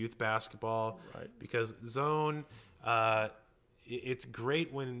of youth basketball. Right. Because zone, it's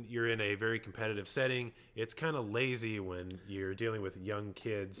great when you're in a very competitive setting. It's kind of lazy when you're dealing with young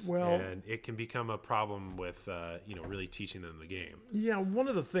kids, and it can become a problem with you know, really teaching them the game. Yeah, one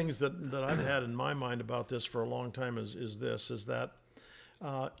of the things that I've had in my mind about this for a long time is that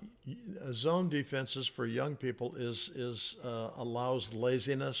zone defenses for young people allows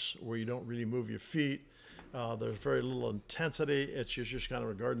laziness, where you don't really move your feet. There's very little intensity. It's just kind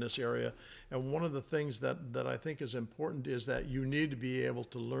of a gardenous area. And one of the things that I think is important is that you need to be able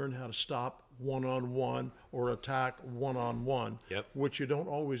to learn how to stop one-on-one or attack one-on-one, which you don't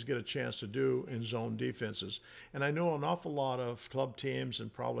always get a chance to do in zone defenses. And I know an awful lot of club teams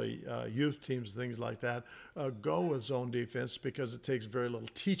and probably youth teams, things like that, go with zone defense because it takes very little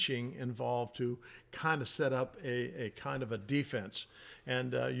teaching involved to kind of set up a kind of a defense.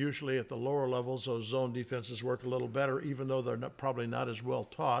 And usually at the lower levels, those zone defenses work a little better, even though they're probably not as well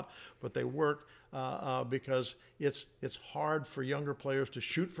taught, but they work because it's hard for younger players to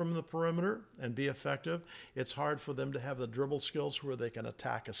shoot from the perimeter and be effective. It's hard for them to have the dribble skills where they can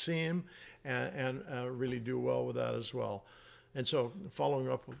attack a seam and really do well with that as well. And so, following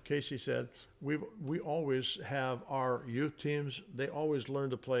up what Casey said, we always have our youth teams, they always learn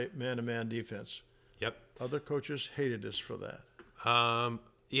to play man-to-man defense. Yep. Other coaches hated us for that.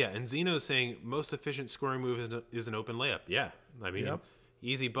 Yeah, and Zeno's saying most efficient scoring move is an open layup. Yeah, I mean,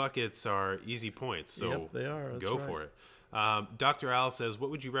 easy buckets are easy points, so they are. Go for it. Dr. Al says, what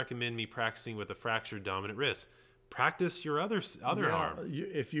would you recommend me practicing with a fractured dominant wrist? Practice your other arm.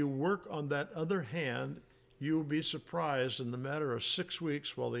 If you work on that other hand, you'll be surprised in the matter of 6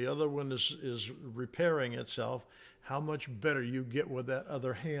 weeks while the other one is repairing itself, how much better you get with that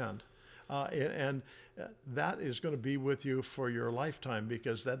other hand. And that is going to be with you for your lifetime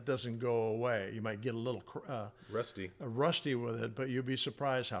because that doesn't go away. You might get a little rusty with it, but you'll be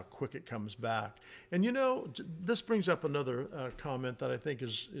surprised how quick it comes back. And you know, this brings up another comment that I think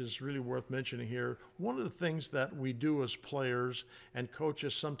is really worth mentioning here. One of the things that we do as players, and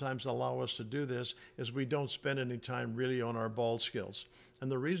coaches sometimes allow us to do this, is we don't spend any time really on our ball skills.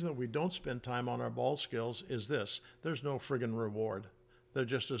 And the reason that we don't spend time on our ball skills is this: there's no friggin' reward. There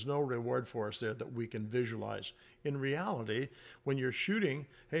just is no reward for us there that we can visualize. In reality, when you're shooting,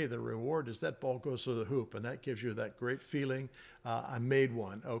 hey, the reward is that ball goes through the hoop, and that gives you that great feeling, I made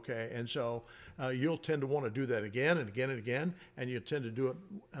one, okay? And so you'll tend to want to do that again and again and again, and you tend to do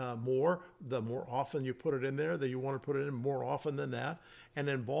it more. The more often you put it in there, that you want to put it in more often than that. And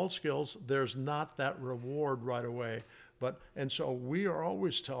in ball skills, there's not that reward right away. And so we are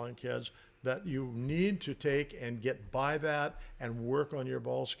always telling kids that you need to take and get by that and work on your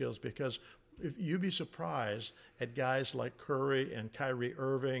ball skills, because if you'd be surprised at guys like Curry and Kyrie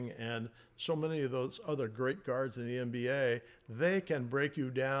Irving and so many of those other great guards in the NBA, they can break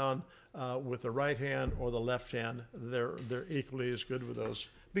you down with the right hand or the left hand. They're equally as good with those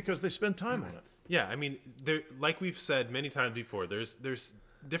because they spend time on it. Yeah, I mean, like we've said many times before, there's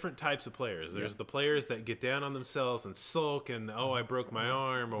different types of players. There's the players that get down on themselves and sulk and, oh, I broke my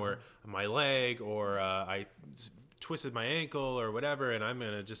arm or my leg or I twisted my ankle or whatever, and I'm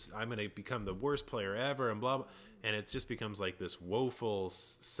gonna become the worst player ever and blah blah. And it just becomes like this woeful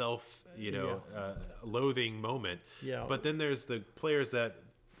self, loathing moment. Yeah. But then there's the players that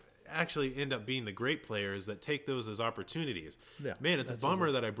actually end up being the great players that take those as opportunities. Yeah, man, it's a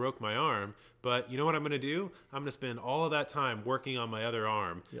bummer that I broke my arm, but you know what I'm going to do? I'm going to spend all of that time working on my other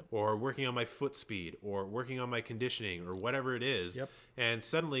arm or working on my foot speed or working on my conditioning or whatever it is. And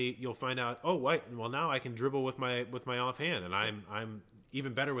suddenly you'll find out, oh, wait, well, now I can dribble with my offhand, and I'm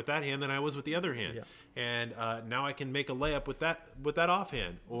even better with that hand than I was with the other hand. And now I can make a layup with that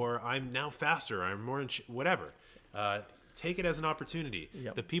offhand, or I'm now faster, I'm more whatever. take it as an opportunity.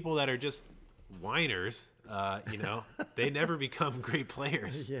 Yep. The people that are just whiners, they never become great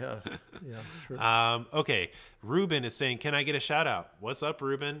players. Yeah, sure. Okay, Ruben is saying, "Can I get a shout out?" What's up,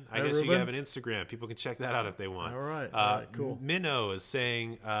 Ruben? I guess you Ruben. have an Instagram. People can check that out if they want. All right, cool. Minnow is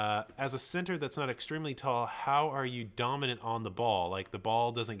saying, "As a center that's not extremely tall, how are you dominant on the ball? Like the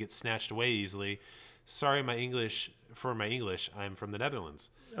ball doesn't get snatched away easily." Sorry, for my English. I'm from the Netherlands.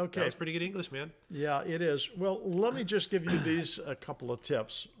 Okay. That was pretty good English, man. Yeah, it is. Well, let me just give you a couple of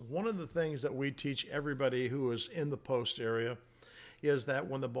tips. One of the things that we teach everybody who is in the post area is that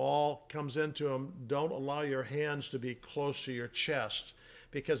when the ball comes into them, don't allow your hands to be close to your chest,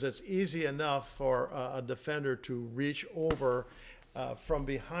 because it's easy enough for a defender to reach over from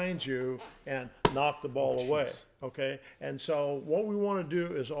behind you and knock the ball away. Okay, and so what we want to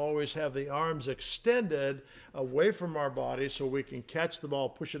do is always have the arms extended away from our body so we can catch the ball,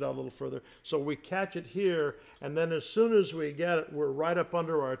 push it out a little further. So we catch it here, and then as soon as we get it, we're right up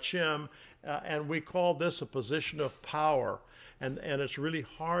under our chin, and we call this a position of power. And it's really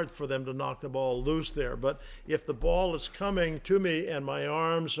hard for them to knock the ball loose there. But if the ball is coming to me and my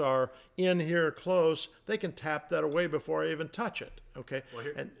arms are in here close, they can tap that away before I even touch it. Okay. Well,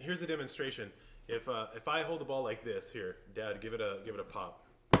 here's a demonstration. If I hold the ball like this here, Dad, give it a pop.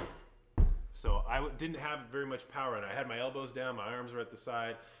 So I didn't have very much power, and I had my elbows down, my arms were at the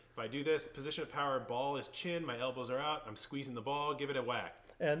side. If I do this, position of power, ball is chin, my elbows are out, I'm squeezing the ball, give it a whack.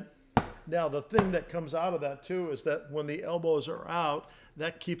 And now the thing that comes out of that too is that when the elbows are out,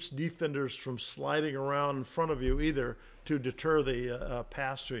 that keeps defenders from sliding around in front of you either, to deter the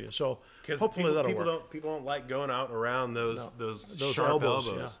pass to you. So hopefully that'll work. People don't like going out around those sharp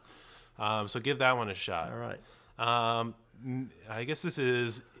elbows. Yeah. So give that one a shot. All right. I guess this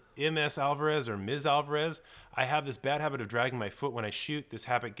is MS Alvarez or Ms. Alvarez. I have this bad habit of dragging my foot when I shoot. This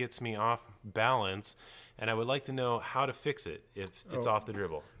habit gets me off balance, and I would like to know how to fix it if it's off the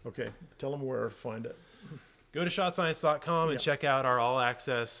dribble. Okay. Tell them where to find it. Go to shotscience.com and check out our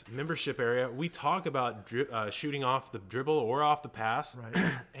all-access membership area. We talk about shooting off the dribble or off the pass.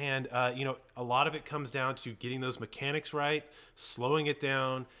 Right. And, a lot of it comes down to getting those mechanics right, slowing it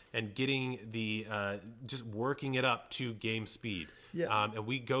down, and getting just working it up to game speed. Yeah. And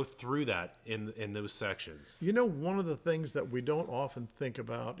we go through that in those sections. You know, one of the things that we don't often think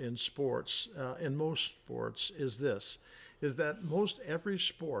about in sports, in most sports, is that most every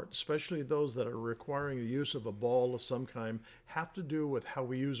sport, especially those that are requiring the use of a ball of some kind, have to do with how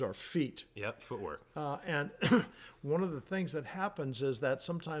we use our feet. Yep, footwork. And one of the things that happens is that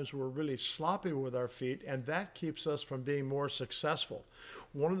sometimes we're really sloppy with our feet, and that keeps us from being more successful.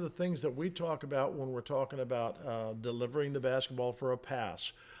 One of the things that we talk about when we're talking about delivering the basketball for a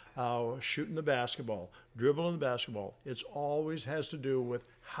pass, shooting the basketball, dribbling the basketball, it always has to do with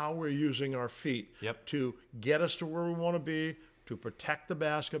how we're using our feet to get us to where we want to be, to protect the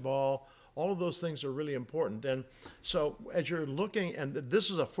basketball. All of those things are really important. And so as you're looking, and this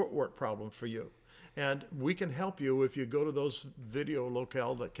is a footwork problem for you, and we can help you if you go to those video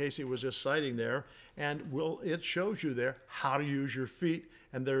locale that Casey was just citing there, and it shows you there how to use your feet.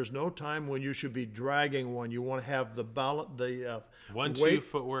 And there's no time when you should be dragging one. You want to have the balance, the 1-2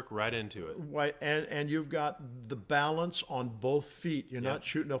 footwork right into it. Right, and you've got the balance on both feet. You're not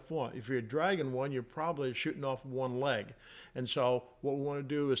shooting off one. If you're dragging one, you're probably shooting off one leg. And so what we want to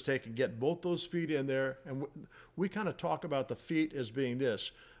do is get both those feet in there. And we kind of talk about the feet as being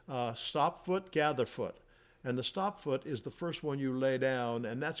this: stop foot, gather foot. And the stop foot is the first one you lay down,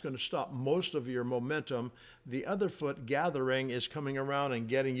 and that's going to stop most of your momentum. The other foot, gathering, is coming around and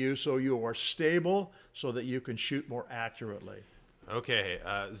getting you so you are stable so that you can shoot more accurately. Okay,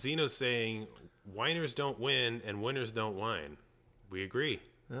 Zeno's saying whiners don't win and winners don't whine. We agree.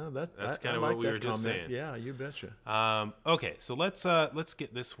 That's kind of what we were just saying. Yeah, you betcha. Okay, so let's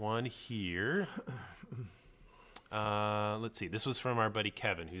get this one here. Let's see. This was from our buddy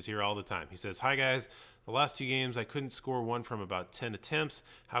Kevin, who's here all the time. He says, "Hi guys. The last 2 games, I couldn't score one from about 10 attempts.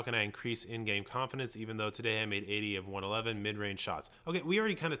 How can I increase in-game confidence, even though today I made 80 of 111 mid-range shots?" Okay, we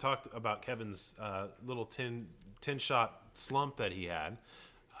already kind of talked about Kevin's little 10-shot slump that he had.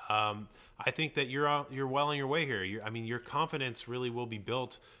 I think that you're well on your way here. Your confidence really will be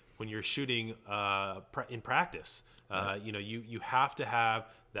built when you're shooting in practice. You have to have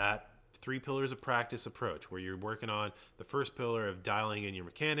that 3 pillars of practice approach, where you're working on the first pillar of dialing in your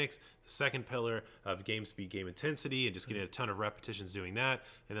mechanics, the second pillar of game speed, game intensity, and just getting a ton of repetitions doing that,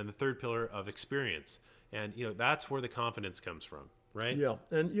 and then the third pillar of experience. And that's where the confidence comes from, right? Yeah,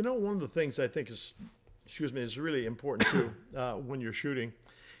 and one of the things I think is really important too when you're shooting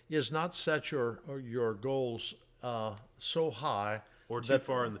is not set your goals so high or too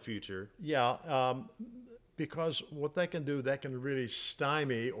far in the future. Yeah. because what they can do, that can really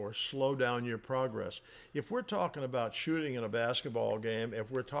stymie or slow down your progress. If we're talking about shooting in a basketball game,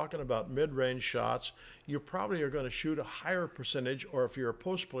 if we're talking about mid-range shots, you probably are going to shoot a higher percentage, or if you're a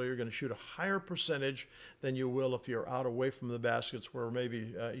post player, you're going to shoot a higher percentage than you will if you're out away from the baskets where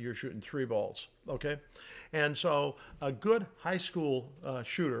maybe you're shooting 3 balls, okay? And so a good high school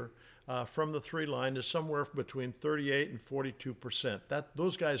shooter from the 3 line is somewhere between 38 and 42%.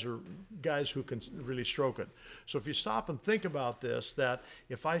 Those guys are guys who can really stroke it. So if you stop and think about this, that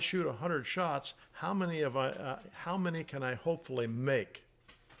if I shoot 100 shots, how many can I hopefully make?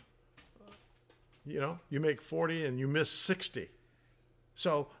 You know, you make 40 and you miss 60.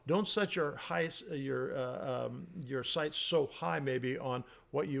 So don't set your sights so high maybe on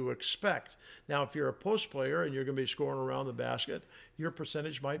what you expect. Now, if you're a post player and you're going to be scoring around the basket, your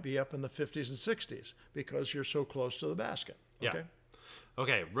percentage might be up in the 50s and 60s because you're so close to the basket. Okay? Yeah.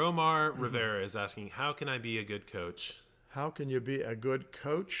 Okay. Romar Rivera is asking, how can I be a good coach? How can you be a good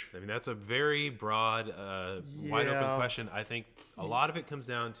coach? I mean, that's a very broad, wide open question. I think a lot of it comes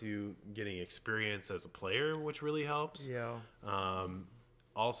down to getting experience as a player, which really helps. Yeah.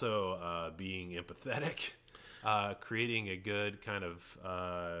 Also, being empathetic, creating a good kind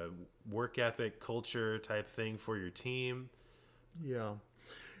of work ethic, culture type thing for your team. Yeah,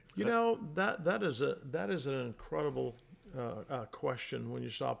 you know that is an incredible question when you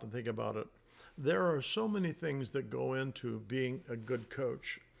stop and think about it. There are so many things that go into being a good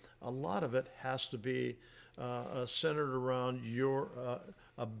coach. A lot of it has to be centered around your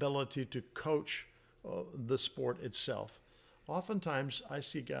ability to coach the sport itself. Oftentimes, I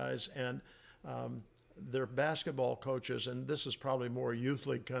see guys and they're basketball coaches, and this is probably more youth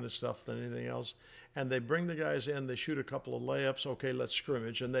league kind of stuff than anything else. And they bring the guys in, they shoot a couple of layups, okay, let's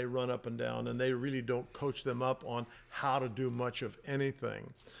scrimmage, and they run up and down, and they really don't coach them up on how to do much of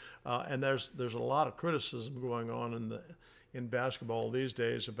anything. And there's a lot of criticism going on in basketball these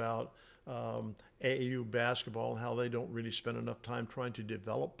days about AAU basketball and how they don't really spend enough time trying to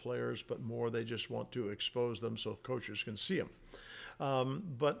develop players, but more they just want to expose them so coaches can see them.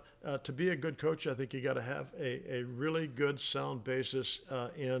 But to be a good coach, I think you got to have a really good sound basis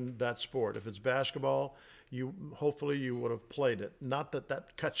in that sport. If it's basketball, hopefully you would have played it. Not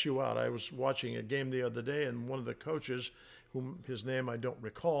that cuts you out. I was watching a game the other day, and one of the coaches, whom his name I don't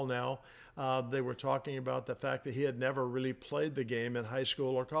recall now, they were talking about the fact that he had never really played the game in high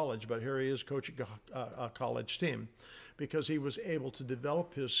school or college, but here he is coaching a college team because he was able to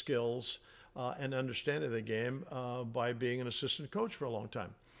develop his skills and understanding the game by being an assistant coach for a long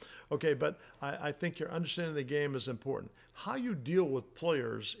time. Okay, but I think your understanding of the game is important. How you deal with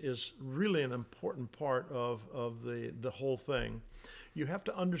players is really an important part of the whole thing. You have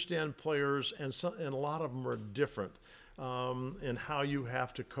to understand players, and a lot of them are different in how you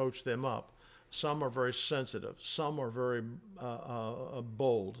have to coach them up. Some are very sensitive. Some are very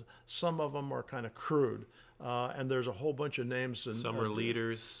bold. Some of them are kind of crude. And there's a whole bunch of names. And, some are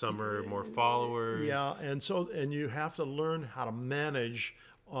leaders, some are more followers. Yeah, and you have to learn how to manage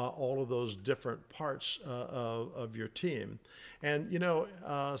all of those different parts of your team. And, you know,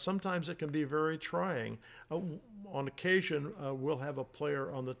 sometimes it can be very trying. On occasion, we'll have a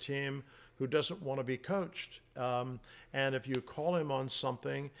player on the team who doesn't want to be coached. And if you call him on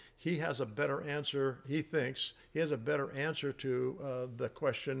something, he has a better answer, he thinks, he has a better answer to the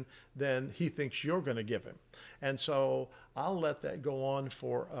question than he thinks you're going to give him. And so I'll let that go on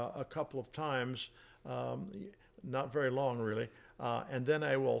for a couple of times, not very long really, and then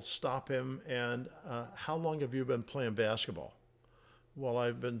I will stop him and how long have you been playing basketball?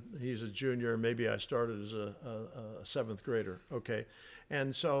 Well, he's a junior, maybe I started as a 7th grader, okay.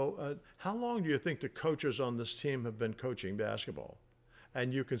 And so how long do you think the coaches on this team have been coaching basketball?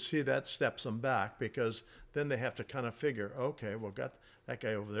 And you can see that steps them back because then they have to kind of figure, okay, well, that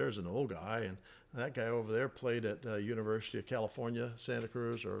guy over there is an old guy, and that guy over there played at University of California, Santa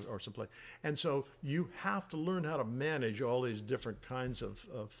Cruz, or someplace. And so you have to learn how to manage all these different kinds of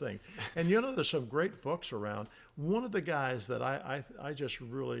things. And you know, there's some great books around. One of the guys that I just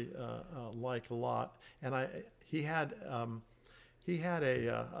really like a lot, and he had an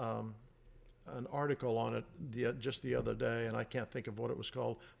article on it just the other day, and I can't think of what it was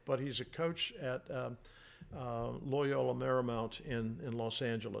called, but he's a coach at Loyola Marymount in Los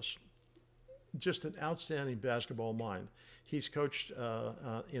Angeles. Just an outstanding basketball mind. He's coached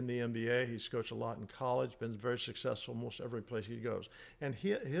in the NBA. He's coached a lot in college, been very successful most every place he goes. And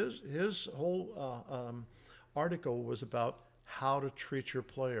his whole article was about how to treat your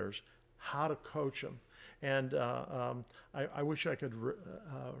players, how to coach them. And I wish I could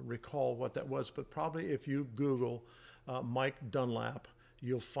recall what that was, but probably if you Google Mike Dunlap,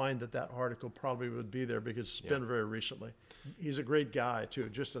 you'll find that article probably would be there because it's been very recently. He's a great guy too,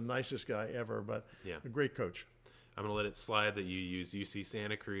 just the nicest guy ever, but a great coach. I'm going to let it slide that you use UC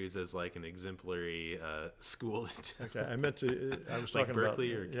Santa Cruz as like an exemplary school. Okay, I was like talking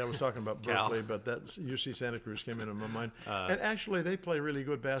Berkeley about, I was talking about Cal. Berkeley, but that's UC Santa Cruz came into my mind. And actually, they play really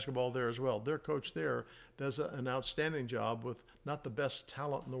good basketball there as well. Their coach there does an outstanding job with not the best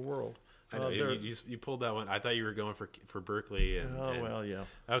talent in the world. I know, you pulled that one. I thought you were going for Berkeley. Well, yeah.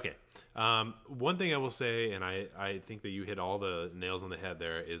 Okay. One thing I will say, and I think that you hit all the nails on the head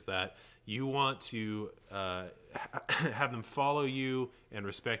there, is that you want to have them follow you and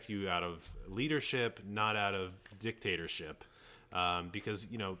respect you out of leadership, not out of dictatorship. Because,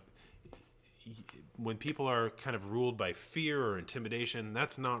 when people are kind of ruled by fear or intimidation,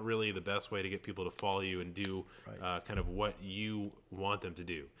 that's not really the best way to get people to follow you and do kind of what you want them to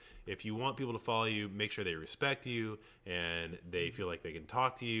do. If you want people to follow you, make sure they respect you and they feel like they can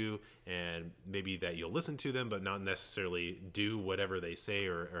talk to you, and maybe that you'll listen to them, but not necessarily do whatever they say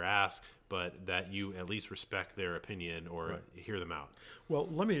or ask, but that you at least respect their opinion or hear them out. Well,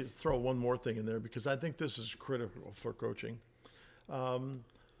 let me throw one more thing in there because I think this is critical for coaching.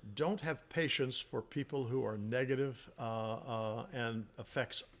 Don't have patience for people who are negative and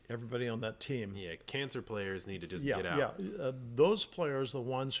affects everybody on that team. Yeah, cancer players need to just get out. Yeah, those players, the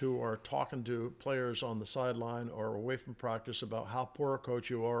ones who are talking to players on the sideline or away from practice about how poor a coach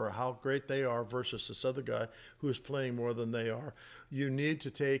you are or how great they are versus this other guy who is playing more than they are, you need to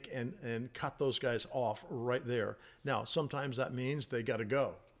take and cut those guys off right there. Now, sometimes that means they got to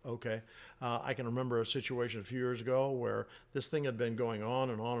go. Okay. I can remember a situation a few years ago where this thing had been going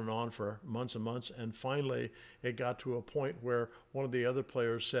on and on and on for months and months. And finally, it got to a point where one of the other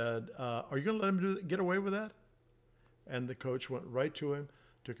players said, are you going to let him get away with that? And the coach went right to him,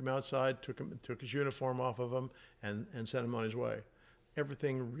 took him outside, took his uniform off of him, and sent him on his way.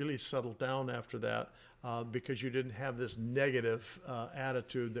 Everything really settled down after that because you didn't have this negative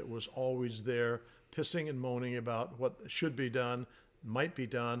attitude that was always there, pissing and moaning about what should be done, might be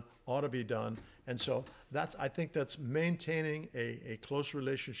done, ought to be done. And so I think that's maintaining a close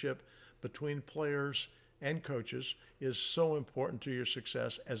relationship between players and coaches is so important to your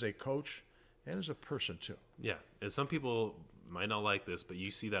success as a coach and as a person too. Yeah, and some people might not like this, but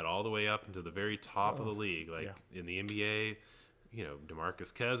you see that all the way up into the very top of the league. Like in the NBA,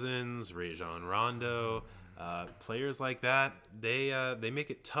 DeMarcus Cousins, Rajon Rondo, players like that, they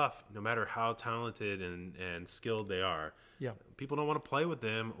make it tough no matter how talented and skilled they are. Yeah, people don't want to play with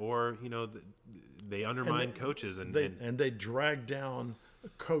them, or they undermine coaches, and they drag down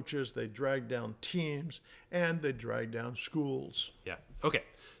coaches, they drag down teams, and they drag down schools. Yeah. Okay.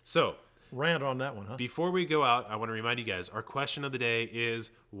 So rant on that one, huh? Before we go out, I want to remind you guys, our question of the day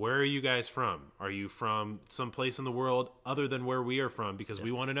is, where are you guys from? Are you from some place in the world other than where we are from? Because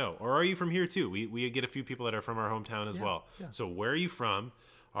we want to know. Or are you from here too? We get a few people that are from our hometown as well. Yeah. So where are you from?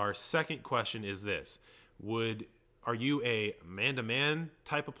 Our second question is this. Are you a man-to-man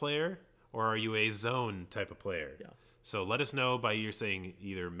type of player, or are you a zone type of player? Yeah. So let us know by you saying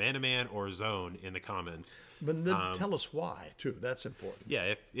either man-to-man or zone in the comments. But then tell us why, too. That's important.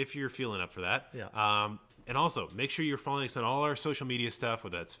 Yeah, if you're feeling up for that. Yeah. And also, make sure you're following us on all our social media stuff,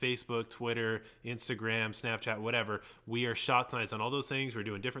 whether that's Facebook, Twitter, Instagram, Snapchat, whatever. We are Shot Science on all those things. We're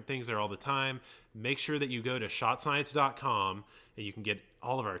doing different things there all the time. Make sure that you go to shotscience.com and you can get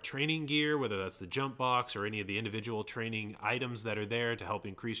all of our training gear, whether that's the jump box or any of the individual training items that are there to help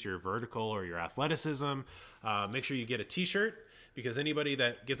increase your vertical or your athleticism. Make sure you get a t-shirt, because anybody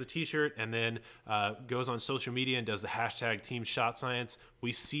that gets a t-shirt and then goes on social media and does the hashtag Team Shot Science,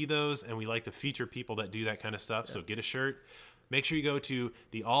 we see those and we like to feature people that do that kind of stuff. Yeah. So get a shirt. Make sure you go to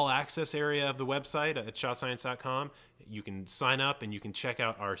the all access area of the website at shotscience.com. You can sign up and you can check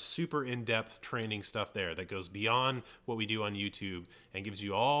out our super in-depth training stuff there that goes beyond what we do on YouTube and gives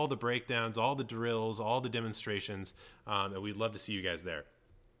you all the breakdowns, all the drills, all the demonstrations. And we'd love to see you guys there.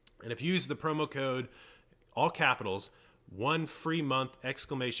 And if you use the promo code, all capitals, 1 free month, !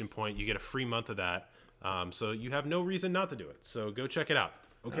 You get a free month of that. So you have no reason not to do it. So go check it out.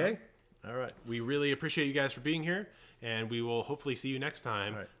 Okay? All right. We really appreciate you guys for being here, and we will hopefully see you next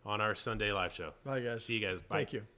time on our Sunday live show. Bye, guys. See you guys. Bye. Thank you.